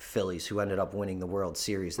 2008 Phillies who ended up winning the World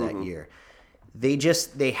Series that year.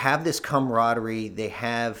 They have this camaraderie. They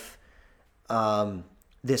have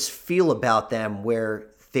this feel about them where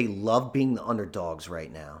they love being the underdogs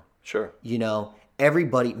right now. Sure. You know,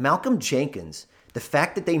 everybody, Malcolm Jenkins, the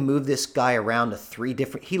fact that they move this guy around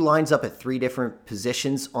to he lines up at 3 different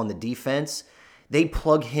positions on the defense. They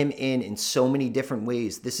plug him in so many different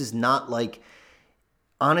ways. This is not like,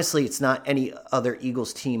 honestly, it's not any other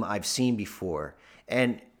Eagles team I've seen before.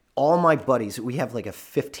 And all my buddies, we have like a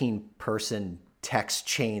 15-person text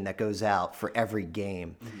chain that goes out for every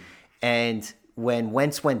game. Mm-hmm. And when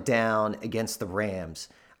Wentz went down against the Rams,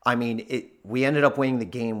 I mean, we ended up winning the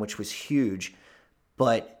game, which was huge.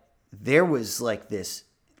 But there was like this,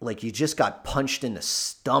 like you just got punched in the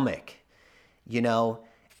stomach, you know?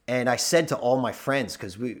 And I said to all my friends,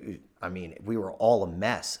 because we were all a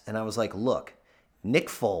mess. And I was like, look, Nick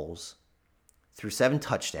Foles threw 7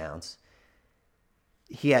 touchdowns.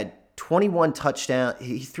 He had 21 touchdowns.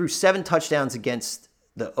 He threw 7 touchdowns against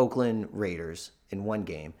the Oakland Raiders in one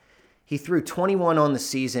game. He threw 21 on the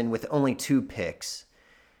season with only 2 picks.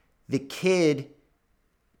 The kid,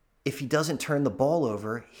 if he doesn't turn the ball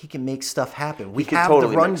over, he can make stuff happen. We have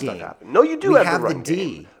totally the run make stuff game. happen. No, you do have the run D.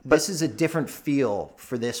 game, This is a different feel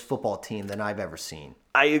for this football team than I've ever seen.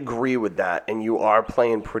 I agree with that, and you are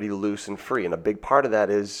playing pretty loose and free. And a big part of that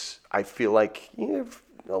is I feel like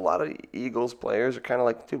a lot of Eagles players are kind of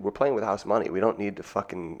like, dude, we're playing with house money. We don't need to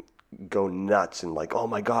fucking go nuts and like, oh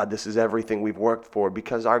my God, this is everything we've worked for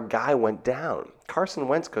because our guy went down. Carson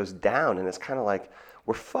Wentz goes down, and it's kind of like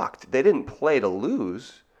we're fucked. They didn't play to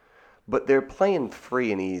lose, but they're playing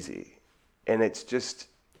free and easy. And it's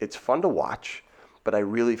fun to watch. But I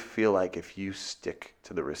really feel like if you stick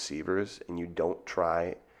to the receivers and you don't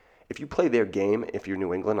try, if you play their game, if you're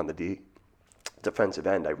New England on the defensive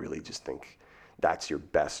end, I really just think that's your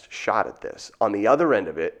best shot at this. On the other end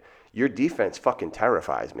of it, your defense fucking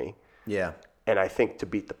terrifies me. Yeah. And I think to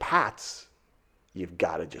beat the Pats, you've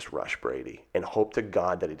got to just rush Brady and hope to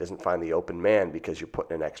God that he doesn't find the open man because you're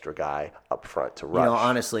putting an extra guy up front to rush. You know,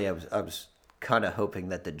 honestly, I was kind of hoping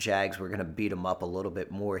that the Jags were going to beat him up a little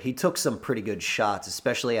bit more. He took some pretty good shots,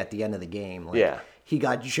 especially at the end of the game. Like, yeah. He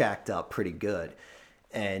got jacked up pretty good.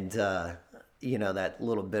 And, that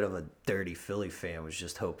little bit of a dirty Philly fan was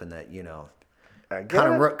just hoping that,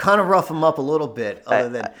 kind of rough him up a little bit other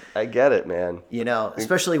than... I get it, man.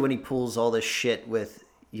 Especially when he pulls all this shit with,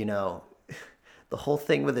 the whole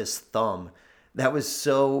thing with his thumb. That was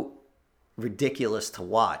so ridiculous to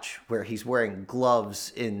watch, where he's wearing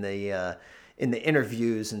gloves in the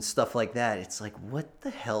interviews and stuff like that. It's like, what the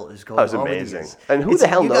hell is going on? That was amazing. With you guys? And who the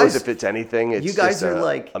hell knows if it's anything? It's you guys just are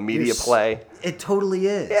like a media play. It totally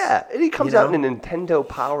is. Yeah, and he comes out in a Nintendo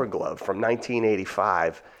Power Glove from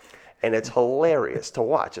 1985, and it's hilarious to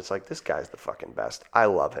watch. It's like, this guy's the fucking best. I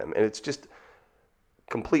love him, and it's just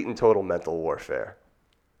complete and total mental warfare.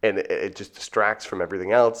 And it just distracts from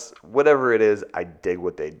everything else. Whatever it is, I dig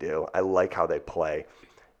what they do. I like how they play.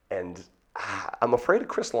 And I'm afraid of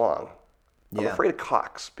Chris Long. I'm afraid of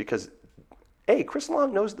Cox because, Chris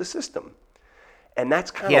Long knows the system. And that's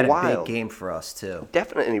kind of wild. He had a big game for us, too.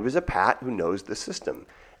 Definitely. And he was a Pat who knows the system.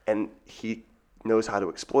 And he knows how to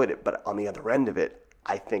exploit it. But on the other end of it,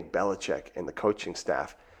 I think Belichick and the coaching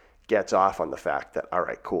staff gets off on the fact that, all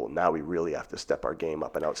right, cool, now we really have to step our game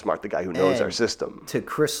up and outsmart the guy who knows our system. To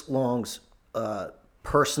Chris Long's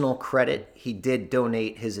personal credit, he did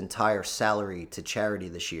donate his entire salary to charity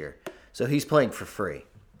this year. So he's playing for free.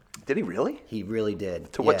 Did he really? He really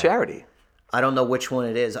did. To what charity? I don't know which one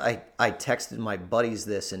it is. I texted my buddies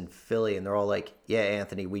this in Philly, and they're all like, "Yeah,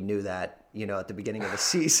 Anthony, we knew that, at the beginning of the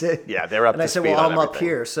season." Yeah, they're up and to I said, speed "Well, on I'm up everything.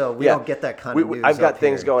 here, so we don't get that kind of news. I've got up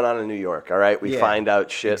things here." going on in New York, all right? We find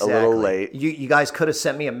out shit a little late. You guys could have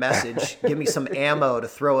sent me a message, give me some ammo to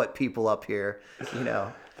throw at people up here,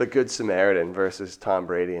 The Good Samaritan versus Tom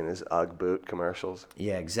Brady and his Ugg boot commercials.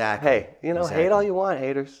 Yeah, exactly. Hey, hate all you want,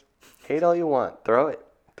 haters. Hate all you want. Throw it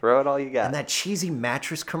all you got. And that cheesy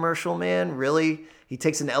mattress commercial, man, really? He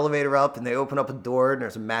takes an elevator up and they open up a door and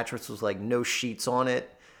there's a mattress with like no sheets on it.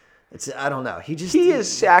 I don't know. He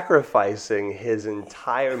is sacrificing his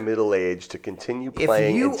entire middle age to continue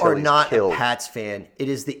playing. If you until are he's not killed. a Pats fan, it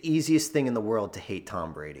is the easiest thing in the world to hate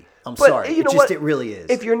Tom Brady. I'm But sorry. you know what? It really is.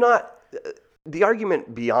 If you're not, the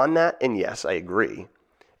argument beyond that, and yes, I agree,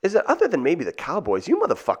 is that other than maybe the Cowboys, you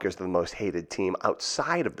motherfuckers are the most hated team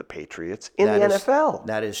outside of the Patriots in the NFL.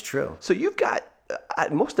 That is true. So you've got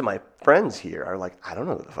most of my friends here are like, I don't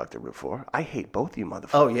know who the fuck to root for. I hate both of you motherfuckers.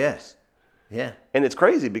 Oh, yes. Yeah. And it's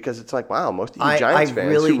crazy because it's like, wow, most of you Giants fans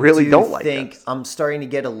really who really do don't like think us. I'm starting to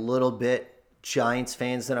get a little bit Giants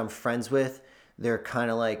fans that I'm friends with. They're kind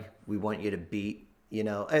of like, we want you to beat,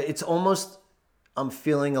 It's almost, I'm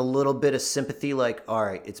feeling a little bit of sympathy like, all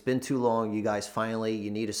right, it's been too long. You guys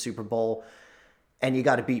you need a Super Bowl and you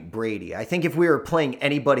got to beat Brady. I think if we were playing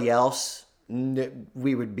anybody else,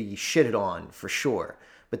 we would be shitted on for sure.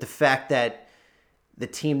 But the fact that the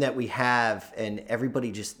team that we have and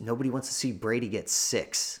nobody wants to see Brady get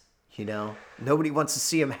 6, Nobody wants to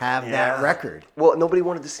see him have that record. Well, nobody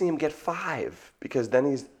wanted to see him get 5 because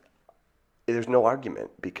then there's no argument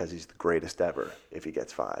because he's the greatest ever if he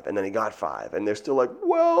gets 5. And then he got 5. And they're still like,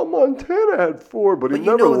 well, Montana had 4, but he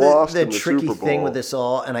never lost in the Super Bowl. The tricky thing with this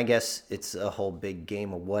all, and I guess it's a whole big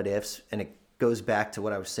game of what ifs, and it goes back to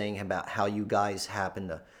what I was saying about how you guys happen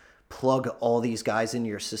to plug all these guys into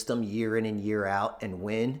your system year in and year out and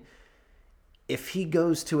win. If he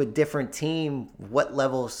goes to a different team, what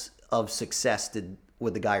levels of success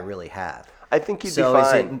would the guy really have? I think he'd be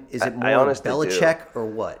fine. Is it more Belichick or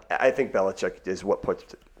what? I think Belichick is what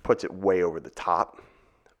puts it way over the top.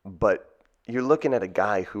 But you're looking at a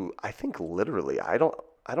guy who I think literally, I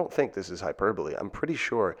don't think this is hyperbole. I'm pretty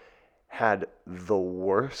sure had the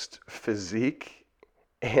worst physique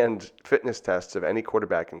and fitness tests of any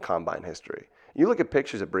quarterback in combine history. You look at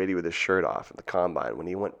pictures of Brady with his shirt off at the combine when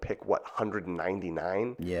he went pick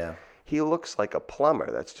 199. Yeah, he looks like a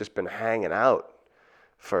plumber that's just been hanging out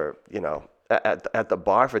for at the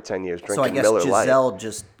bar for 10 years drinking Miller Lite. So I guess Giselle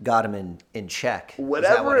just got him in check.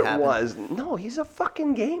 Whatever it was, no, he's a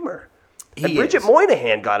fucking gamer. And Bridget is.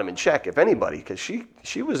 Moynihan got him in check, if anybody, because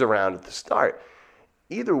she was around at the start.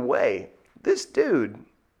 Either way, this dude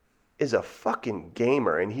is a fucking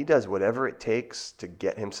gamer, and he does whatever it takes to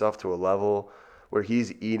get himself to a level where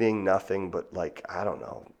he's eating nothing but, like, I don't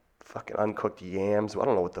know, fucking uncooked yams. I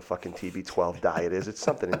don't know what the fucking TB12 diet is. It's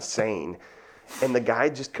something insane. And the guy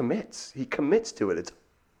just commits. He commits to it. It's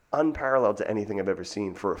unparalleled to anything I've ever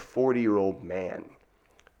seen for a 40-year-old man.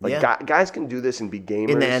 Like, guys can do this and be gamers.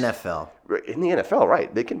 In the NFL. In the NFL,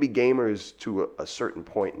 right. They can be gamers to a certain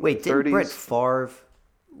point. In Wait, their 30s. Didn't Brett Favre,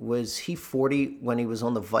 was he 40 when he was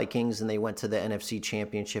on the Vikings and they went to the NFC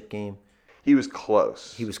Championship game? He was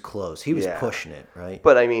close. He was close. He was pushing it, right?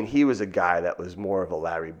 But, I mean, he was a guy that was more of a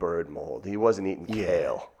Larry Bird mold. He wasn't eating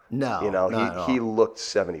kale. No, he looked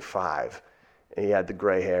 75. And he had the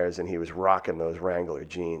gray hairs, and he was rocking those Wrangler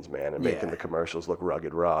jeans, man, and making the commercials look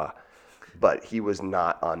rugged raw. But he was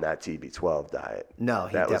not on that TB12 diet. No,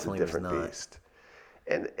 he definitely was not. That was a different beast.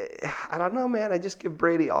 And I don't know, man. I just give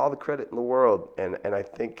Brady all the credit in the world. And I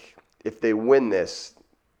think if they win this,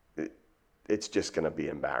 it's just going to be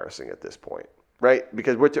embarrassing at this point. Right?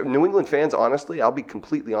 Because New England fans, honestly, I'll be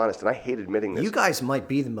completely honest, and I hate admitting this. You guys might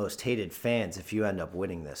be the most hated fans if you end up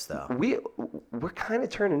winning this, though. We're kind of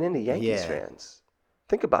turning into Yankees fans.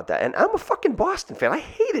 Think about that. And I'm a fucking Boston fan. I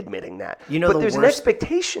hate admitting that. But there's an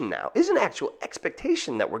expectation now. There's an actual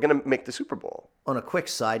expectation that we're going to make the Super Bowl. On a quick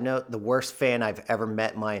side note, the worst fan I've ever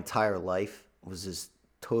met in my entire life was this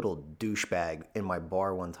total douchebag in my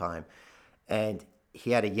bar one time. And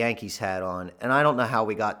he had a Yankees hat on. And I don't know how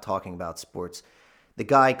we got talking about sports. The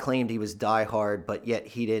guy claimed he was diehard, but yet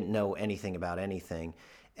he didn't know anything about anything.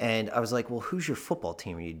 And I was like, well, who's your football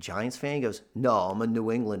team? Are you a Giants fan? He goes, no, I'm a New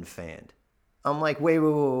England fan. I'm like,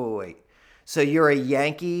 wait. So you're a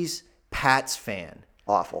Yankees Pats fan.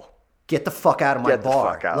 Awful. Get the fuck out of my bar. Get the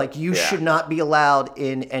fuck out. Like, you should not be allowed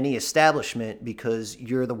in any establishment because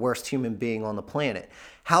you're the worst human being on the planet.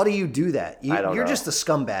 How do you do that? You're just a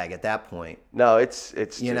scumbag at that point. No, it's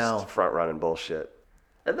just front-running bullshit.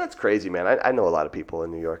 And that's crazy, man. I know a lot of people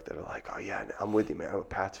in New York that are like, oh, yeah, I'm with you, man. I'm a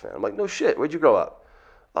Pats fan. I'm like, no shit. Where'd you grow up?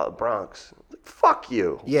 Oh, Bronx. Like, fuck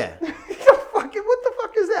you. Yeah. What the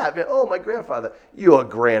fuck is that, man? Oh, my grandfather. Your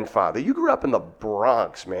grandfather. You grew up in the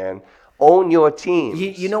Bronx, man. Own your team.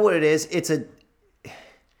 You know what it is?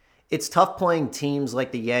 It's tough playing teams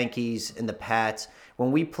like the Yankees and the Pats.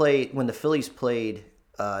 When the Phillies played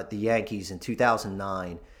the Yankees in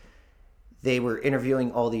 2009, they were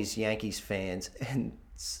interviewing all these Yankees fans, and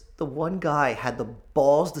the one guy had the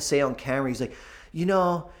balls to say on camera, he's like,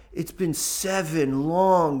 it's been 7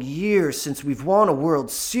 long years since we've won a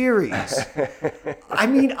World Series. I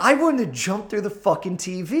mean, I wanted to jump through the fucking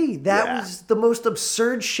TV. That was the most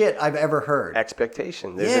absurd shit I've ever heard.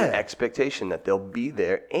 Expectation. There's an expectation that they'll be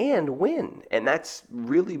there and win. And that's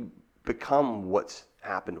really become what's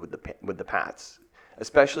happened with the Pats.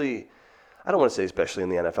 Especially, I don't want to say especially in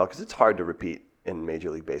the NFL, because it's hard to repeat in Major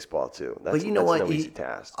League Baseball too. That's no easy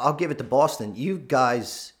task. I'll give it to Boston. You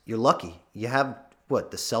guys, you're lucky. You have... What,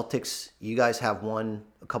 the Celtics, you guys have won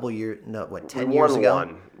a couple years, 10 years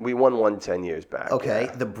ago? We won one 10 years back. Okay.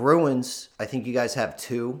 Yeah. The Bruins, I think you guys have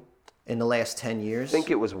 2 in the last 10 years. I think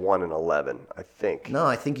it was 1 and 11, I think. No,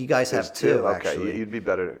 I think you guys have 2, actually. Okay, you'd be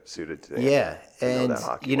better suited to Yeah, and, know that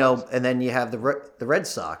hockey-wise. And then you have the Red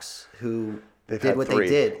Sox, who did what 3. they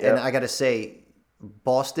did. Yep. And I got to say,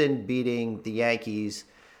 Boston beating the Yankees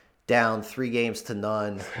down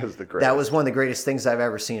 3-0. That was one of the greatest things I've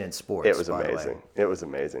ever seen in sports. It was amazing. It was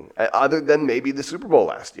amazing. Other than maybe the Super Bowl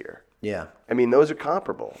last year. Yeah. I mean, those are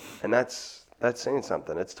comparable, and that's saying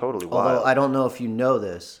something. It's totally wild. Although I don't know if you know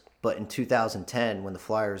this, but in 2010, when the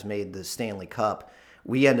Flyers made the Stanley Cup,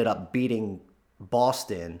 we ended up beating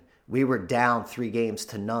Boston. We were down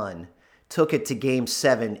 3-0, took it to Game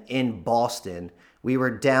 7 in Boston. We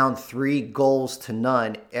were down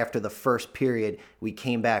 3-0 after the first period. We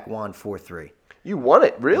came back, won 4-3. You won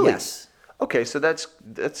it, really? Yes. Okay, so that's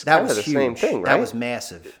That kind was of the huge. same thing, right? That was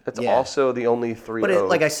massive. That's also the only 3-0. But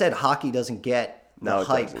like I said, hockey doesn't get the it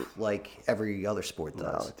hype doesn't. like every other sport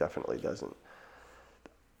does. No, it definitely doesn't.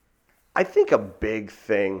 I think a big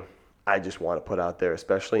thing I just want to put out there,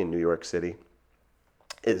 especially in New York City,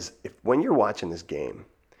 is when you're watching this game,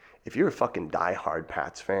 if you're a fucking diehard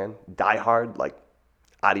Pats fan, like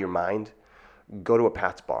out of your mind, go to a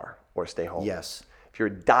Pats bar or stay home. Yes. If you're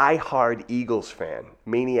a diehard Eagles fan,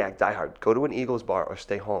 maniac diehard, go to an Eagles bar or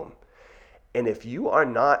stay home. And if you are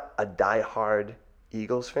not a diehard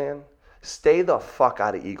Eagles fan, stay the fuck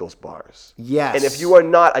out of Eagles bars. Yes. And if you are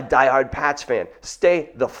not a diehard Pats fan,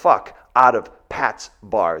 stay the fuck out of Pats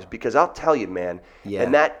bars. Because I'll tell you, man,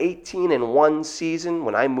 in that 18-1 season,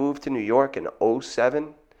 when I moved to New York in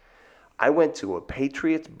 2007, I went to a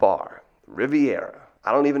Patriots bar, Riviera.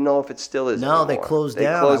 I don't even know if it still is anymore. they closed They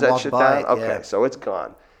down. closed I that walked shit by down? it, Okay, yeah. so it's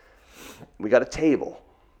gone. We got a table,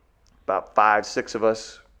 about 5-6 of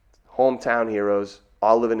us, hometown heroes,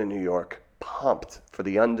 all living in New York, pumped for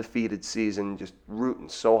the undefeated season, just rooting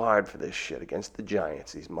so hard for this shit against the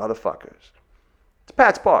Giants, these motherfuckers. It's a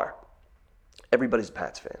Pats bar. Everybody's a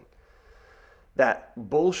Pats fan. That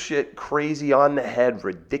bullshit, crazy on the head,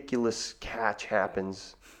 ridiculous catch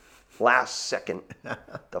happens. Last second,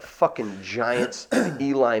 the fucking Giants and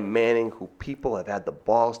Eli Manning, who people have had the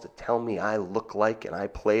balls to tell me I look like and I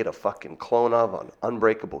played a fucking clone of on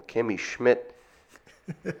Unbreakable Kimmy Schmidt.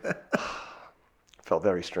 Felt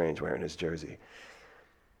very strange wearing his jersey.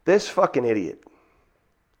 This fucking idiot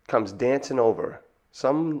comes dancing over,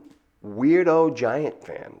 some weirdo Giant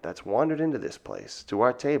fan that's wandered into this place, to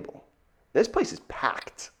our table. This place is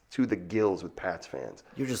packed to the gills with Pats fans.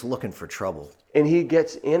 You're just looking for trouble. And he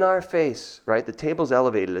gets in our face, right? The table's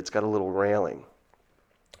elevated. It's got a little railing.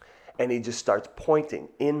 And he just starts pointing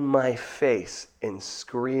in my face and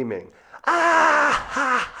screaming, ah,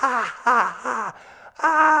 ha, ha, ha, ha,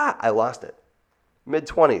 ah. I lost it.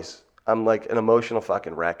 Mid-20s. I'm like an emotional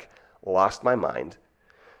fucking wreck. Lost my mind.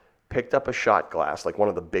 Picked up a shot glass, like one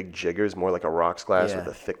of the big jiggers, more like a rocks glass with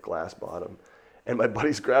a thick glass bottom. And my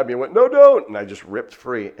buddies grabbed me and went, no, don't. And I just ripped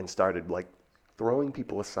free and started like throwing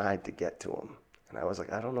people aside to get to him. And I was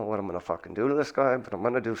like, I don't know what I'm going to fucking do to this guy, but I'm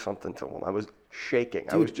going to do something to him. I was shaking.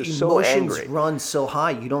 Dude, I was just so angry. Emotions run so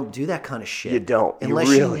high. You don't do that kind of shit. You don't. Unless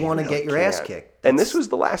you you want to get your ass kicked. And this was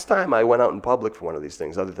the last time I went out in public for one of these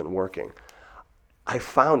things other than working. I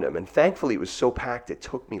found him, and thankfully it was so packed it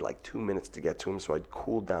took me like 2 minutes to get to him, so I'd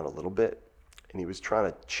cooled down a little bit. And he was trying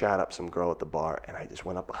to chat up some girl at the bar, and I just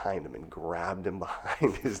went up behind him and grabbed him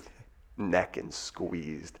behind his neck and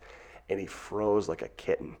squeezed. And he froze like a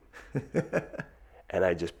kitten. And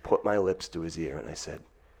I just put my lips to his ear and I said,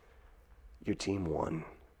 your team won.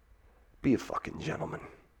 Be a fucking gentleman.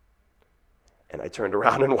 And I turned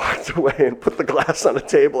around and walked away and put the glass on the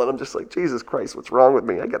table. And I'm just like, Jesus Christ, what's wrong with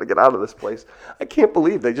me? I got to get out of this place. I can't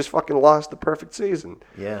believe they just fucking lost the perfect season.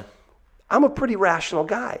 Yeah. I'm a pretty rational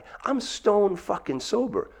guy. I'm stone fucking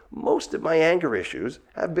sober. Most of my anger issues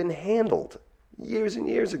have been handled years and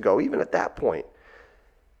years ago, even at that point.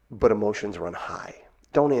 But emotions run high.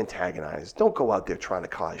 Don't antagonize. Don't go out there trying to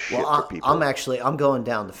cause shit for people. I'm going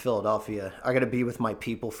down to Philadelphia. I got to be with my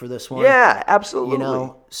people for this one. Yeah, absolutely. You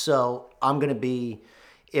know, so I'm going to be,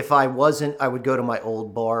 if I wasn't, I would go to my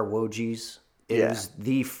old bar, Woji's. It was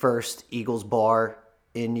the first Eagles bar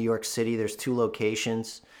in New York City. There's 2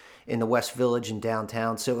 locations in the West Village and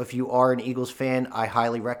downtown. So if you are an Eagles fan, I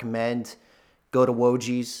highly recommend go to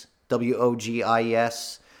Woji's,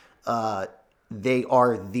 Wogis. They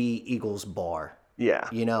are the Eagles bar. Yeah.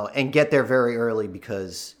 You know, and get there very early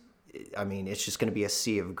because, I mean, it's just going to be a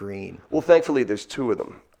sea of green. Well, thankfully, there's 2 of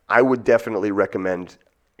them. I would definitely recommend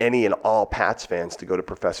any and all Pats fans to go to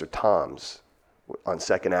Professor Tom's on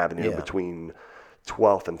 2nd Avenue between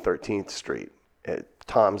 12th and 13th Street.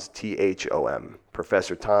 Tom's, Thom,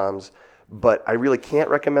 Professor Tom's. But I really can't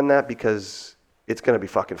recommend that because it's going to be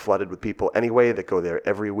fucking flooded with people anyway that go there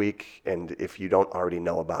every week. And if you don't already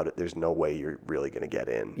know about it, there's no way you're really going to get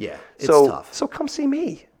in. Yeah, it's tough. So come see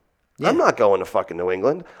me. Yeah. I'm not going to fucking New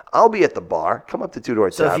England. I'll be at the bar. Come up to Two Door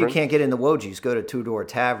Tavern. So if you can't get into Woji's, go to Two Door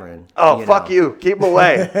Tavern. Oh, fuck you. Keep them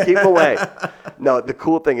away. Keep them away. No, the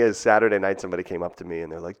cool thing is Saturday night somebody came up to me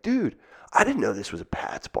and they're like, dude, I didn't know this was a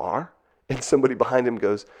Pats bar. And somebody behind him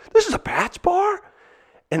goes, this is a Pats bar?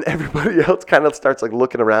 And everybody else kind of starts like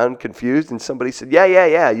looking around confused. And somebody said,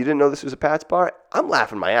 yeah. You didn't know this was a Pats bar? I'm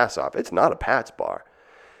laughing my ass off. It's not a Pats bar.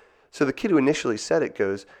 So the kid who initially said it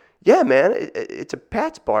goes, yeah, man, it's a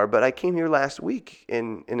Pats bar, but I came here last week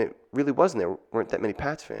and it really wasn't. There weren't that many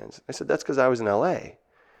Pats fans. I said, that's because I was in L.A.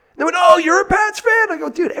 They went, oh, you're a Pats fan? I go,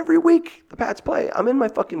 dude, every week the Pats play. I'm in my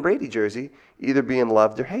fucking Brady jersey, either being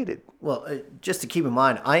loved or hated. Well, just to keep in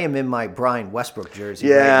mind, I am in my Brian Westbrook jersey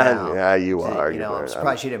right now. Yeah, you are. You know, I'm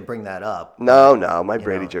surprised you didn't bring that up. No, my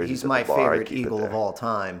Brady jersey. He's my favorite Eagle of all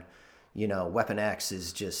time. You know, Weapon X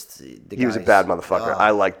is just the He was a bad motherfucker. I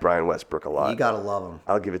like Brian Westbrook a lot. You got to love him.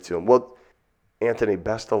 I'll give it to him. Well, Anthony,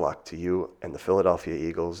 best of luck to you and the Philadelphia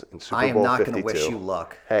Eagles in Super Bowl 52. I am not going to wish you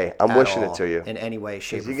luck. Hey, I'm wishing it to you. In any way,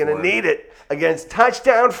 shape, or form. You're going to need it against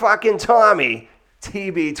touchdown fucking Tommy,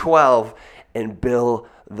 TB12, and Bill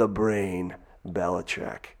the Brain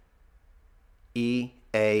Belichick. EAGLES.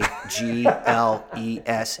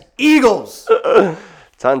 Eagles!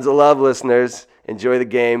 Tons of love, listeners. Enjoy the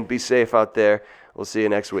game. Be safe out there. We'll see you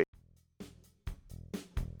next week.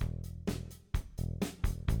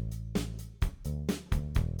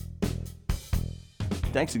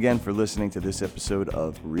 Thanks again for listening to this episode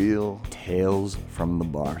of Real Tales from the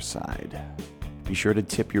Bar Side. Be sure to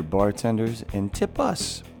tip your bartenders and tip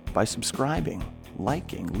us by subscribing,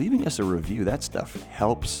 liking, leaving us a review. That stuff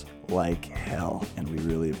helps like hell, and we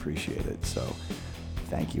really appreciate it. So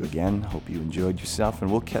thank you again. Hope you enjoyed yourself,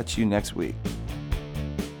 and we'll catch you next week.